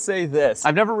I will say this.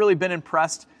 I've never really been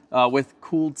impressed with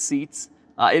cooled seats.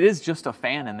 It is just a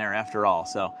fan in there after all,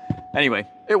 so anyway,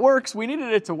 it works. We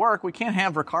needed it to work. We can't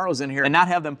have Recaros in here and not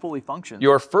have them fully function.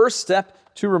 Your first step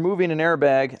to removing an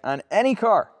airbag on any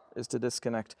car is to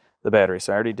disconnect the battery.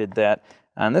 So I already did that.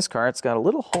 On this car, it's got a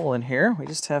little hole in here. We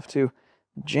just have to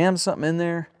jam something in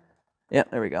there. Yeah,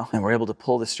 there we go. And we're able to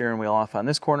pull the steering wheel off on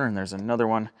this corner, and there's another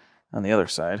one on the other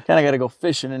side. Kind of got to go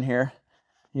fishing in here.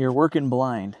 You're working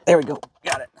blind. There we go.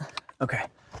 Got it. Okay.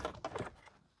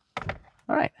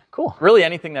 All right, cool. Really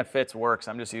anything that fits works.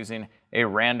 I'm just using a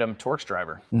random Torx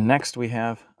driver. Next, we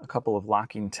have a couple of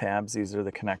locking tabs. These are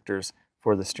the connectors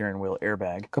for the steering wheel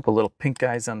airbag. A couple little pink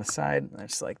guys on the side,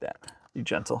 just like that. Be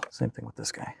gentle. Same thing with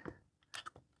this guy.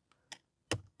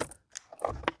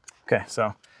 Okay,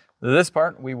 so this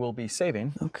part we will be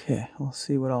saving. Okay, we'll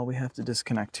see what all we have to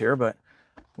disconnect here, but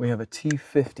we have a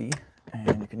T50,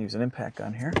 and you can use an impact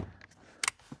gun here.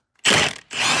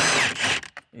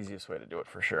 Easiest way to do it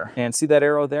for sure. And see that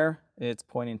arrow there? It's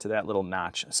pointing to that little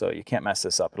notch, so you can't mess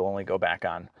this up. It'll only go back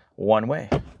on one way.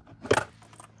 All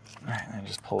right, and it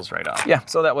just pulls right off. Yeah,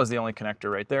 so that was the only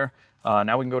connector right there.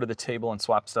 Now we can go to the table and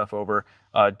swap stuff over.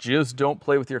 Just don't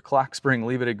play with your clock spring.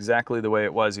 Leave it exactly the way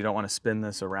it was. You don't want to spin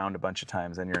this around a bunch of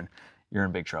times, and you're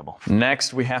in big trouble.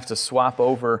 Next, we have to swap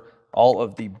over all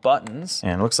of the buttons,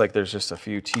 and it looks like there's just a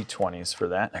few T20s for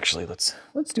that. Actually, let's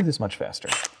do this much faster.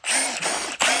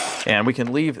 And we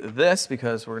can leave this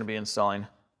because we're going to be installing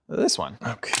this one.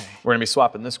 Okay. We're going to be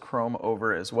swapping this chrome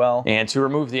over as well. And to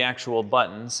remove the actual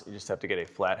buttons, you just have to get a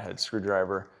flathead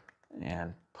screwdriver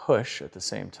and push at the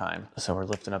same time. So we're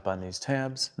lifting up on these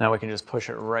tabs. Now we can just push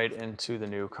it right into the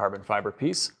new carbon fiber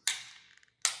piece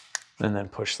and then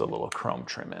push the little chrome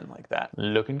trim in like that.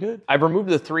 Looking good. I've removed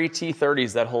the 3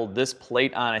 T30s that hold this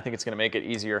plate on. I think it's going to make it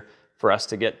easier for us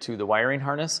to get to the wiring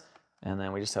harness. And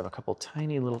then we just have a couple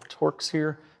tiny little Torx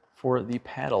here for the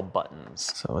paddle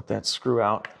buttons. So with that screw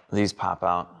out, these pop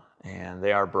out, and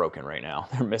they are broken right now.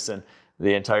 They're missing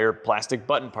the entire plastic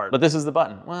button part, but this is the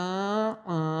button.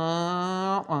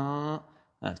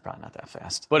 That's probably not that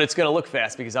fast, but it's gonna look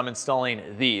fast because I'm installing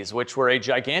these, which were a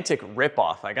gigantic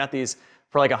ripoff. I got these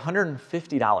for like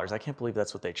 $150. I can't believe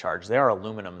that's what they charge. They are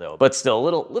aluminum though, but still a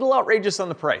little outrageous on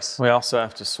the price. We also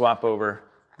have to swap over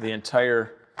the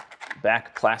entire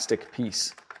back plastic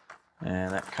piece,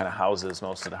 and that kind of houses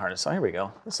most of the harness. So here we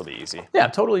go. This will be easy. Yeah,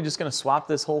 I'm totally just gonna swap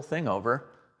this whole thing over.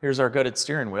 Here's our gutted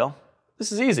steering wheel.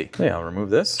 This is easy. Yeah, I'll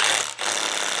remove this.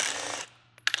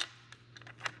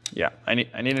 Yeah, I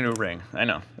need a new ring. I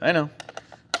know.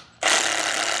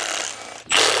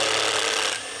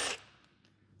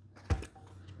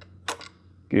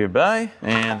 Goodbye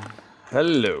and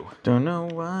hello. Don't know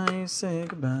why you say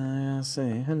goodbye, I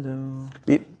say hello.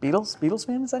 Beatles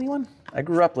fans, anyone? I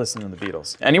grew up listening to the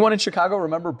Beatles. Anyone in Chicago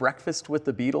remember Breakfast with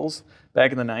the Beatles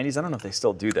back in the 90s? I don't know if they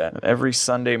still do that. But every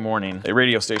Sunday morning, a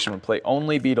radio station would play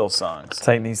only Beatles songs.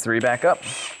 Tighten these 3 back up.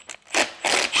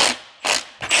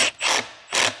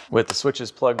 With the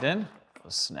switches plugged in,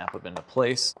 we'll snap them into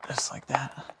place, just like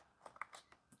that.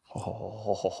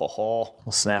 We'll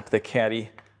snap the Caddy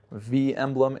V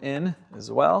emblem in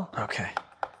as well. Okay,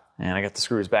 and I got the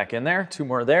screws back in there, 2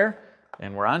 more there,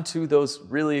 and we're on to those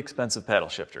really expensive paddle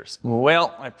shifters.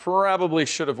 Well, I probably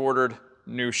should have ordered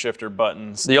new shifter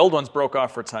buttons. The old ones broke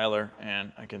off for Tyler,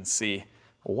 and I can see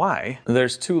why.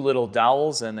 There's 2 little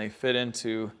dowels, and they fit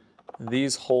into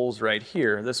these holes right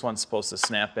here. This one's supposed to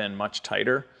snap in much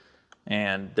tighter,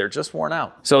 and they're just worn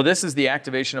out. So this is the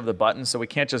activation of the button, so we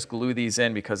can't just glue these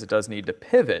in because it does need to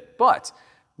pivot, but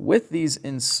with these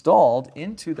installed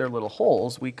into their little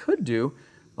holes, we could do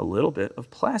a little bit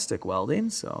of plastic welding.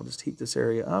 So I'll just heat this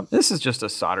area up. This is just a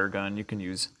solder gun. You can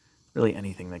use really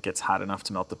anything that gets hot enough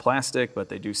to melt the plastic, but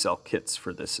they do sell kits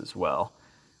for this as well.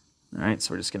 All right,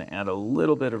 so we're just gonna add a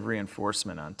little bit of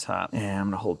reinforcement on top, and I'm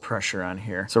gonna hold pressure on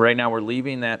here. So right now we're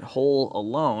leaving that hole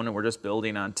alone, and we're just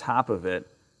building on top of it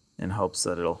in hopes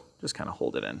that it'll just kind of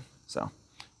hold it in. So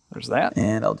there's that.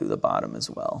 And I'll do the bottom as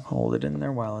well. Hold it in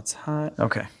there while it's hot.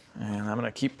 Okay, and I'm gonna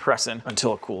keep pressing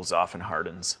until it cools off and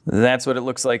hardens. That's what it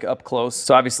looks like up close.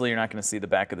 So obviously you're not gonna see the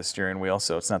back of the steering wheel,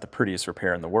 so it's not the prettiest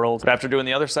repair in the world. But after doing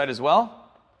the other side as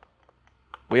well,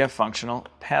 we have functional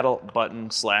paddle button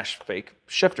 / fake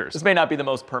shifters. This may not be the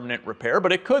most permanent repair,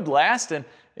 but it could last, and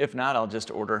if not, I'll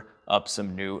just order up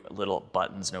some new little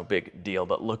buttons, no big deal.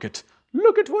 But look at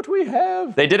what we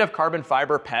have. They did have carbon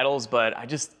fiber paddles, but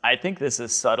I think this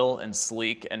is subtle and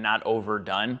sleek and not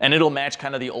overdone. And it'll match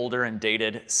kind of the older and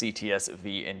dated CTS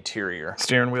V interior.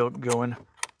 Steering wheel going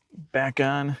back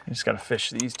on. You just gotta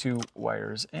fish these 2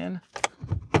 wires in.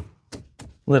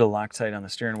 Little Loctite on the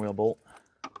steering wheel bolt.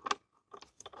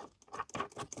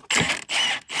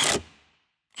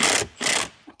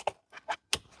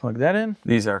 Plug that in.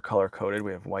 These are color coded.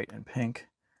 We have white and pink.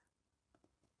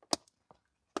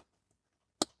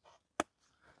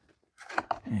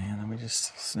 And then we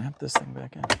just snap this thing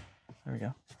back in. There we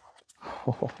go.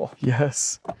 Oh,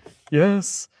 yes.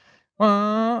 Yes.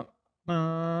 Paddles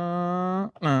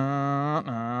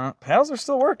are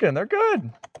still working. They're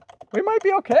good. We might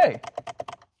be okay.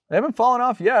 They haven't fallen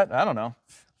off yet. I don't know.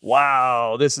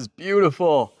 Wow, this is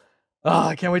beautiful. Oh,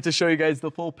 I can't wait to show you guys the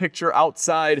full picture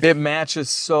outside. It matches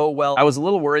so well. I was a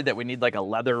little worried that we need like a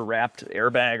leather wrapped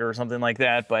airbag or something like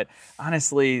that, but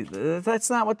honestly, that's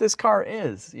not what this car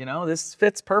is. You know, this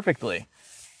fits perfectly.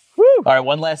 Woo! All right,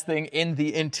 one last thing in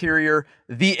the interior,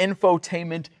 the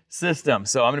infotainment system.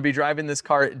 So I'm gonna be driving this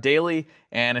car daily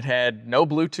and it had no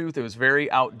Bluetooth. It was very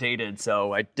outdated.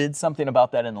 So I did something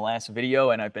about that in the last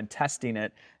video and I've been testing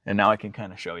it and now I can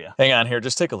kind of show you. Hang on here,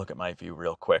 just take a look at my view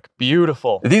real quick.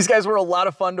 Beautiful. These guys were a lot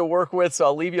of fun to work with, so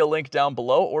I'll leave you a link down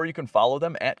below or you can follow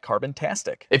them at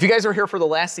Carbontastic. If you guys are here for the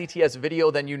last CTS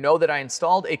video, then you know that I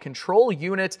installed a control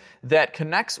unit that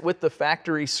connects with the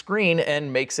factory screen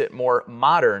and makes it more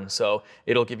modern. So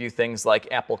it'll give you things like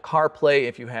Apple CarPlay.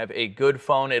 If you have a good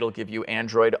phone, it'll give you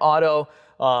Android Auto.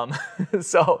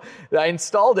 So I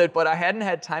installed it, but I hadn't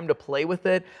had time to play with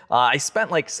it. I spent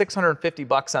like 650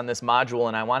 bucks on this module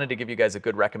and I wanted to give you guys a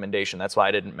good recommendation. That's why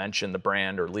I didn't mention the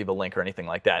brand or leave a link or anything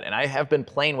like that. And I have been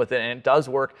playing with it and it does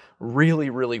work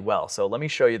really, really well. So let me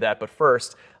show you that. But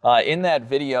first, in that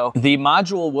video, the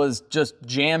module was just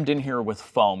jammed in here with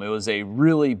foam. It was a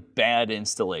really bad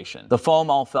installation. The foam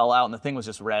all fell out and the thing was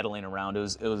just rattling around. It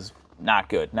was not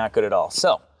good at all.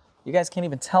 So you guys can't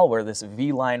even tell where this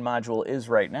V-line module is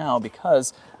right now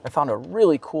because I found a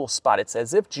really cool spot. It's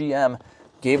as if GM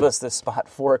gave us this spot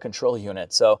for a control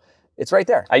unit. So it's right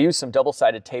there. I used some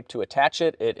double-sided tape to attach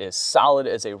it. It is solid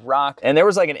as a rock. And there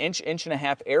was like an inch and a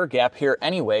half air gap here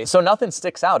anyway. So nothing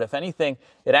sticks out. If anything,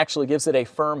 it actually gives it a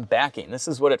firm backing. This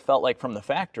is what it felt like from the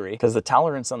factory because the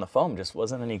tolerance on the foam just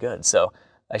wasn't any good. So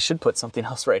I should put something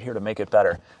else right here to make it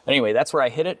better. Anyway, that's where I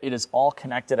hit it. It is all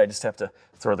connected. I just have to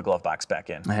throw the glove box back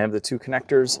in. I have the two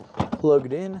connectors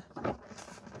plugged in.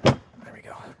 There we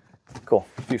go. Cool.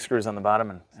 A few screws on the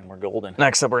bottom and we're golden.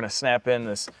 Next up, we're gonna snap in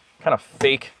this kind of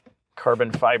fake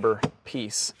carbon fiber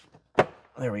piece.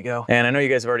 There we go. And I know you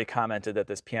guys have already commented that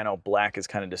this piano black is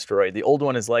kind of destroyed. The old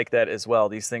one is like that as well.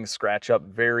 These things scratch up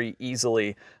very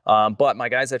easily. But my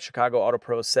guys at Chicago Auto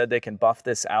Pros said they can buff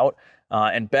this out.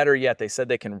 And better yet, they said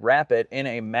they can wrap it in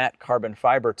a matte carbon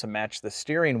fiber to match the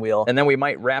steering wheel. And then we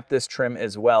might wrap this trim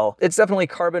as well. It's definitely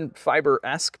carbon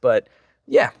fiber-esque, but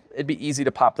yeah, it'd be easy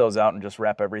to pop those out and just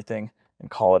wrap everything and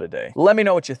call it a day. Let me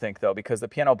know what you think though, because the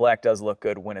piano black does look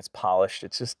good when it's polished.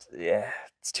 It's just, yeah,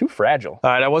 it's too fragile.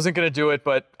 All right, I wasn't gonna do it,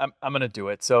 but I'm gonna do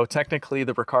it. So technically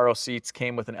the Recaro seats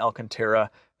came with an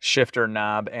Alcantara shifter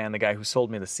knob and the guy who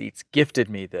sold me the seats gifted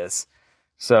me this.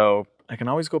 So I can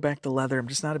always go back to leather. I'm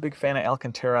just not a big fan of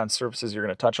Alcantara on surfaces you're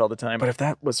gonna touch all the time. But if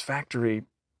that was factory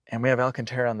and we have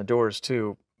Alcantara on the doors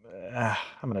too, I'm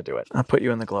gonna do it. I'll put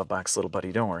you in the glove box, little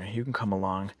buddy. Don't worry, you can come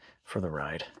along for the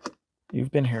ride.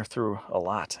 You've been here through a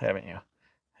lot, haven't you?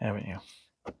 Haven't you?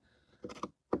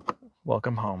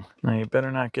 Welcome home. Now you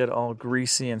better not get all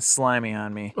greasy and slimy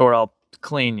on me or I'll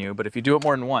clean you, but if you do it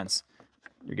more than once,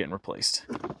 you're getting replaced.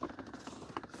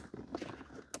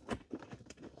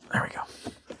 There we go.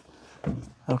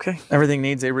 Okay, everything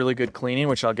needs a really good cleaning,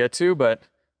 which I'll get to, but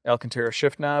Alcantara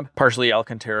shift knob, partially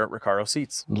Alcantara Recaro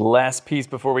seats. Last piece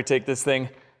before we take this thing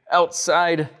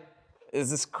outside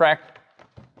is this cracked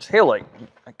taillight.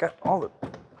 I got all the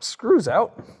screws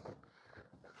out.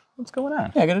 What's going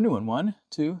on? Yeah, I got a new one. 1,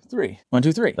 2, 3. 1,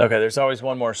 2, 3. Okay, there's always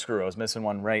one more screw. I was missing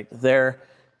one right there.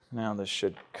 Now this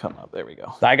should come up. There we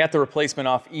go. I got the replacement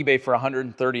off eBay for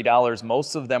 $130.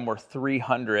 Most of them were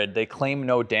 $300. They claim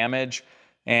no damage,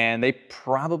 and they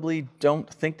probably don't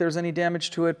think there's any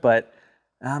damage to it, but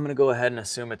I'm gonna go ahead and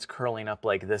assume it's curling up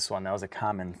like this one. That was a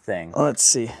common thing. Let's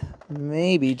see.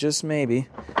 Maybe, just maybe,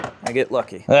 I get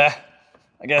lucky. I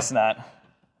guess not.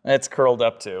 It's curled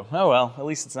up too. Oh well, at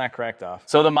least it's not cracked off.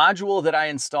 So the module that I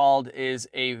installed is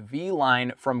a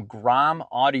V-line from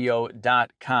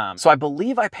gromaudio.com. So I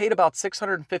believe I paid about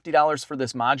 $650 for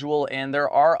this module, and there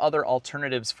are other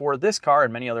alternatives for this car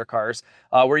and many other cars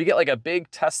where you get like a big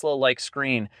Tesla-like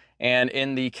screen. And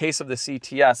in the case of the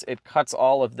CTS, it cuts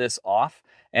all of this off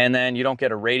and then you don't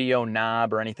get a radio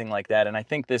knob or anything like that. And I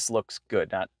think this looks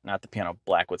good, not the piano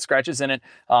black with scratches in it,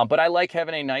 but I like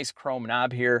having a nice chrome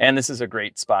knob here, and this is a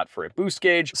great spot for a boost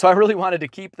gauge. So I really wanted to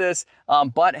keep this,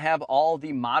 but have all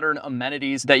the modern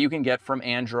amenities that you can get from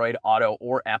Android Auto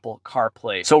or Apple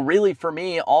CarPlay. So really for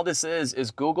me, all this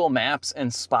is Google Maps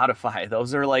and Spotify.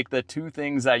 Those are like the two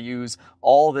things I use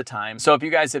all the time. So if you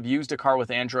guys have used a car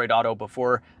with Android Auto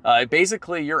before,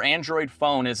 basically your Android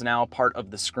phone is now part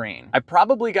of the screen. I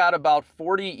probably got about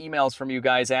 40 emails from you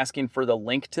guys asking for the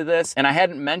link to this, and I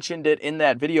hadn't mentioned it in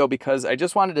that video because I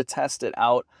just wanted to test it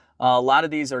out. A lot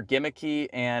of these are gimmicky,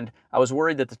 and I was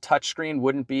worried that the touchscreen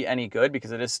wouldn't be any good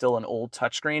because it is still an old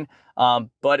touchscreen,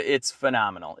 but it's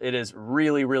phenomenal. It is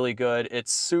really, really good.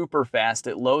 It's super fast.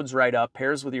 It loads right up,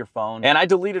 pairs with your phone, and I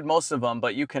deleted most of them,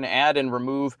 but you can add and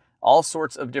remove all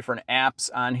sorts of different apps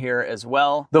on here as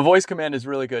well. The voice command is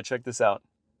really good. Check this out.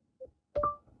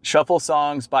 Shuffle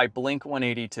songs by Blink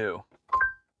 182.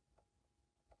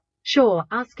 Sure,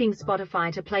 asking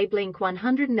Spotify to play Blink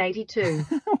 182.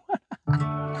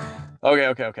 Okay.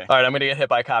 All right, I'm gonna get hit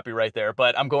by copyright there,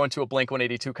 but I'm going to a Blink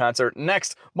 182 concert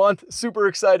next month. Super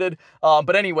excited.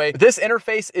 But anyway, this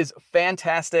interface is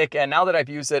fantastic, and now that I've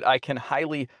used it, I can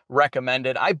highly recommend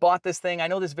it. I bought this thing. I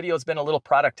know this video has been a little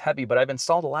product heavy, but I've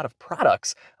installed a lot of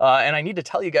products, and I need to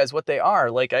tell you guys what they are.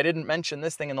 Like, I didn't mention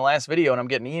this thing in the last video, and I'm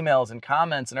getting emails and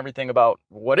comments and everything about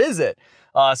what is it.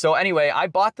 So anyway, I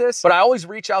bought this, but I always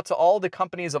reach out to all the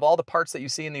companies of all the parts that you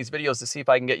see in these videos to see if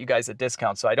I can get you guys a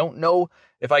discount. So I don't know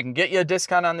if I can get you a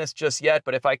discount on this just yet,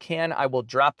 but if I can, I will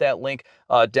drop that link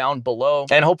down below,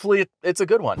 and hopefully it's a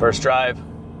good one. First drive,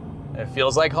 it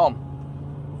feels like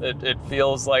home. It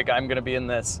feels like I'm gonna be in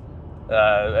this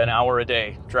an hour a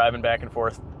day, driving back and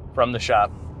forth from the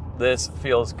shop. This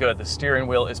feels good. The steering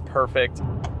wheel is perfect.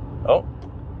 Oh.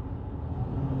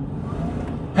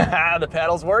 The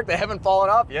paddles work. They haven't fallen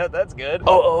off yet. That's good.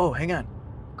 Oh, hang on.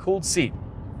 Cooled seat.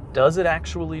 Does it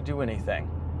actually do anything?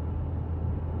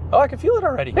 Oh, I can feel it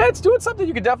already. Yeah, it's doing something.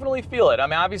 You can definitely feel it. I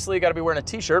mean, obviously you got to be wearing a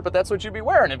t-shirt, but that's what you'd be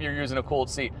wearing if you're using a cooled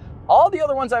seat. All the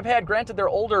other ones I've had, granted they're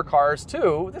older cars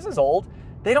too, this is old,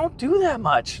 they don't do that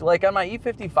much. Like on my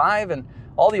E55 and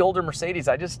all the older Mercedes,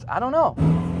 I don't know.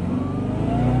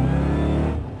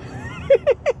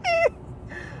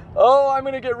 Oh, I'm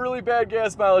gonna get really bad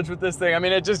gas mileage with this thing. I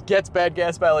mean, it just gets bad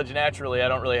gas mileage naturally. I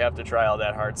don't really have to try all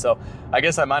that hard. So I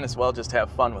guess I might as well just have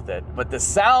fun with it. But the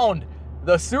sound,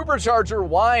 the supercharger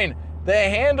whine, the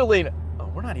handling. Oh,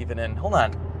 we're not even in, hold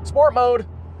on. Sport mode,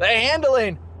 the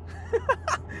handling.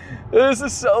 This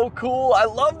is so cool. I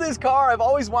love this car. I've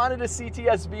always wanted a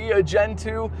CTS V, a Gen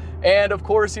 2. And of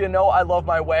course, you know, I love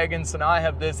my wagon. So now I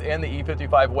have this and the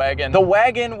E55 wagon. The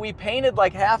wagon, we painted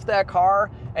like half that car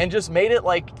and just made it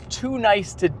like too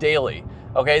nice to daily.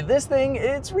 Okay, this thing,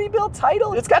 it's rebuilt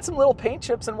title. It's got some little paint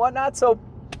chips and whatnot. So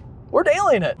we're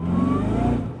dailying it.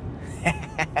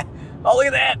 Oh, look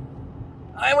at that.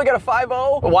 And we got a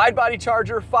 5.0, a wide body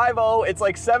charger, 5.0. It's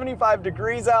like 75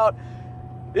 degrees out.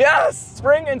 Yes,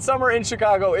 spring and summer in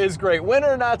Chicago is great.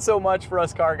 Winter, not so much for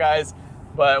us car guys,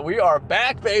 but we are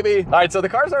back, baby. All right, so the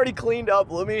car's already cleaned up.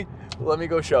 Let me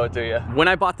go show it to you. When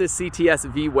I bought this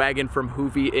CTS V Wagon from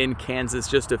Hoovie in Kansas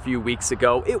just a few weeks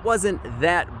ago, it wasn't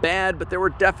that bad, but there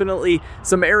were definitely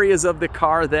some areas of the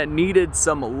car that needed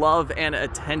some love and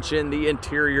attention. The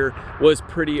interior was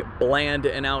pretty bland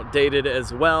and outdated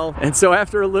as well. And so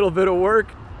after a little bit of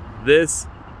work, this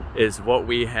is what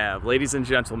we have. Ladies and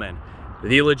gentlemen,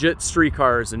 the Legit Street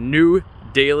Cars new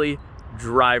daily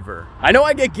driver. I know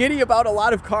I get giddy about a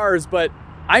lot of cars, but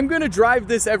I'm gonna drive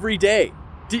this every day.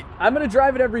 I'm gonna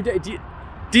drive it every day.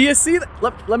 Do you see that?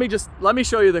 Let me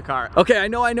show you the car. Okay, I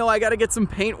know, I gotta get some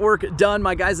paint work done.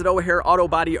 My guys at O'Hare Auto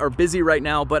Body are busy right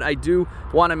now, but I do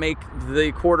wanna make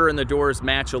the quarter and the doors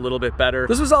match a little bit better.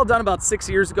 This was all done about 6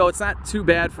 years ago. It's not too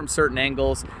bad from certain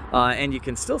angles, and you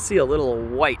can still see a little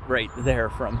white right there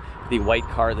from the white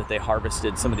car that they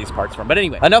harvested some of these parts from. But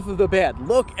anyway, enough of the bad.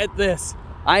 Look at this.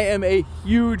 I am a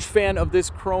huge fan of this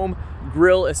chrome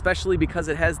grille, especially because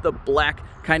it has the black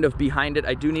kind of behind it.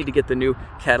 I do need to get the new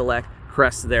Cadillac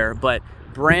crest there, but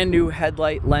brand new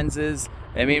headlight lenses.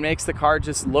 I mean, it makes the car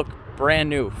just look brand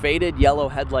new. Faded yellow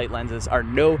headlight lenses are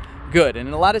no good, and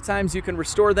a lot of times you can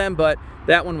restore them, but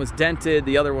that one was dented,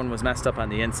 the other one was messed up on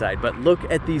the inside. But look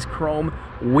at these chrome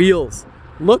wheels.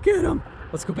 Look at them.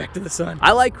 Let's go back to the sun.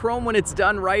 I like chrome when it's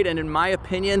done right, and in my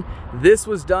opinion, this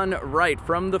was done right.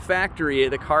 From the factory,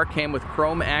 the car came with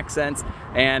chrome accents,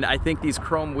 and I think these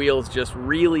chrome wheels just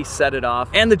really set it off.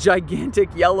 And the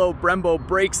gigantic yellow Brembo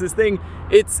brakes, this thing,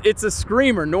 it's a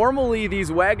screamer. Normally,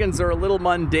 these wagons are a little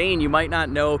mundane. You might not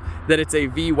know that it's a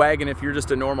V wagon if you're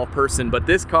just a normal person, but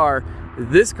this car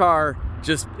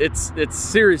it's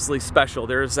seriously special.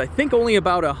 There's, I think, only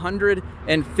about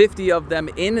 150 of them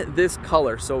in this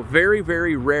color, so very,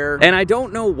 very rare. And I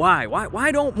don't know why.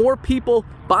 Why don't more people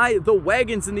buy the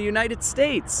wagons in the United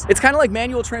States? It's kind of like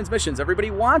manual transmissions.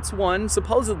 Everybody wants one,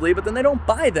 supposedly, but then they don't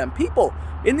buy them. People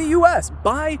in the US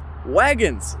buy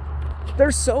wagons.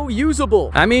 They're so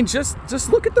usable. I mean, just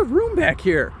look at the room back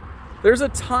here. There's a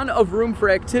ton of room for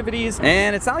activities,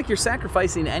 and it's not like you're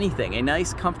sacrificing anything. A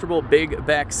nice, comfortable, big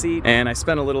back seat. And I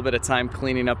spent a little bit of time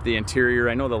cleaning up the interior.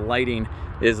 I know the lighting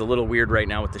is a little weird right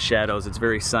now with the shadows. It's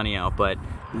very sunny out, but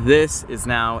this is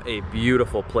now a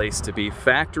beautiful place to be.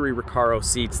 Factory Recaro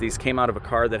seats. These came out of a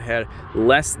car that had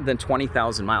less than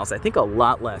 20,000 miles. I think a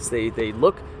lot less. They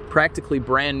look practically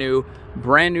brand new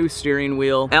steering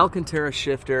wheel, Alcantara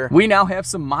shifter. We now have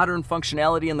some modern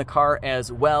functionality in the car as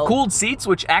well. Cooled seats,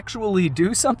 which actually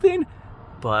do something.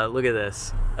 But look at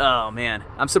this. Oh man,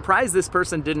 I'm surprised this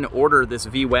person didn't order this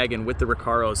V Wagon with the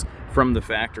Recaros from the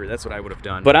factory. That's what I would have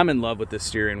done. But I'm in love with this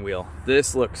steering wheel.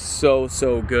 This looks so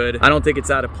good. I don't think it's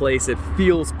out of place. It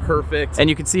feels perfect. And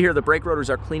you can see here the brake rotors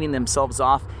are cleaning themselves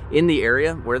off in the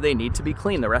area where they need to be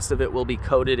cleaned. The rest of it will be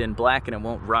coated in black and it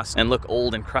won't rust and look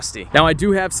old and crusty. Now I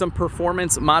do have some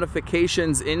performance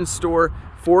modifications in store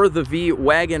for the V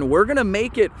Wagon. We're gonna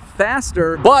make it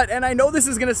faster, and I know this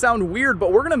is gonna sound weird,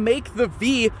 but we're gonna make the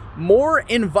V more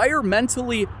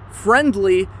environmentally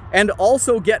friendly and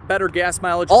also get better gas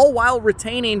mileage, all while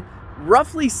retaining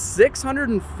roughly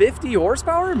 650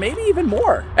 horsepower, maybe even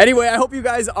more. Anyway, I hope you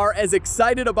guys are as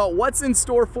excited about what's in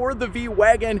store for the V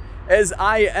Wagon as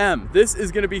I am. This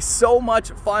is gonna be so much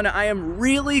fun. I am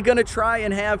really gonna try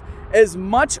and have as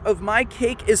much of my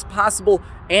cake as possible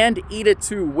and eat it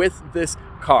too with this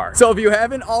car. So if you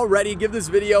haven't already, give this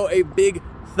video a big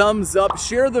thumbs up,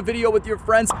 share the video with your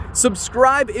friends,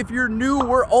 subscribe if you're new.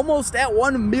 We're almost at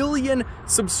 1 million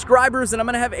subscribers, and I'm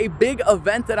gonna have a big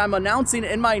event that I'm announcing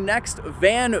in my next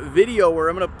van video where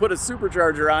I'm gonna put a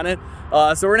supercharger on it.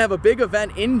 So we're gonna have a big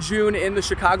event in June in the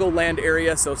Chicagoland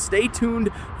area, so stay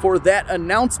tuned for that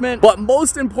announcement. But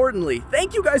most importantly,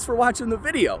 thank you guys for watching the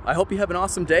video. I hope you have an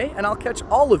awesome day, and I'll catch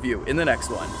all of you in the next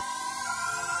one.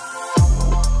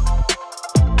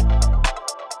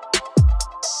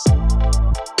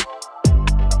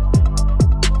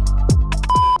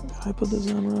 I put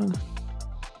this on wrong.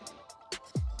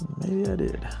 Maybe I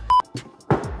did.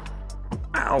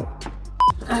 Ow.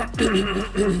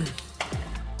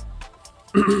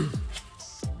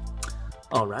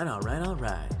 All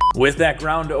right. With that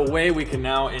ground away, we can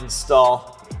now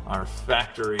install our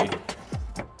factory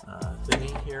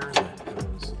thingy here that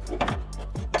goes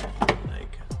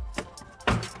like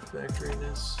factory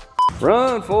this.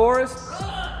 Run, Forrest!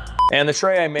 Run! And the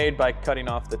tray I made by cutting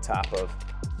off the top of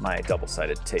my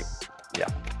double-sided tape. Yeah.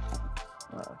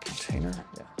 Container.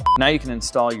 Yeah. Now you can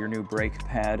install your new brake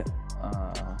pad.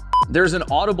 There's an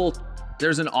audible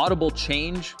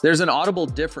change. There's an audible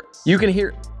difference. You can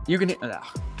hear.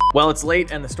 Well, it's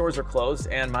late and the stores are closed,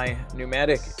 and my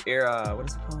pneumatic what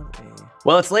is it called?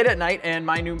 Well, it's late at night, and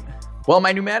my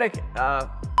pneumatic.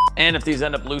 And if these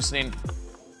end up loosening,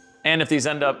 and if these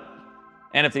end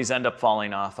up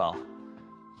falling off,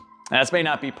 this may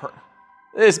not be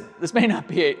This may not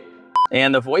be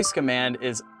and the voice command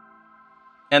is,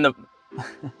 and the,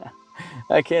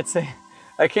 I can't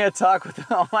talk with,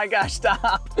 oh my gosh,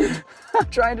 stop. I'm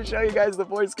trying to show you guys the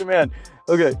voice command.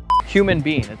 Okay. Human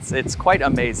being, it's quite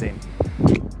amazing.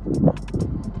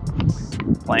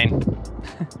 Plane.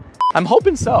 I'm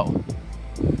hoping so.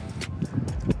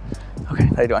 Okay,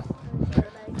 how you doing?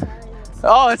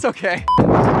 Oh, it's okay.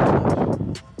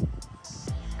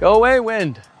 Go away,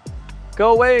 wind.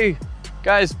 Go away.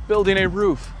 Guys building a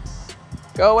roof.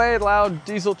 Go away, loud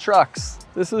diesel trucks.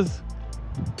 This is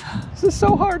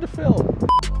so hard to film.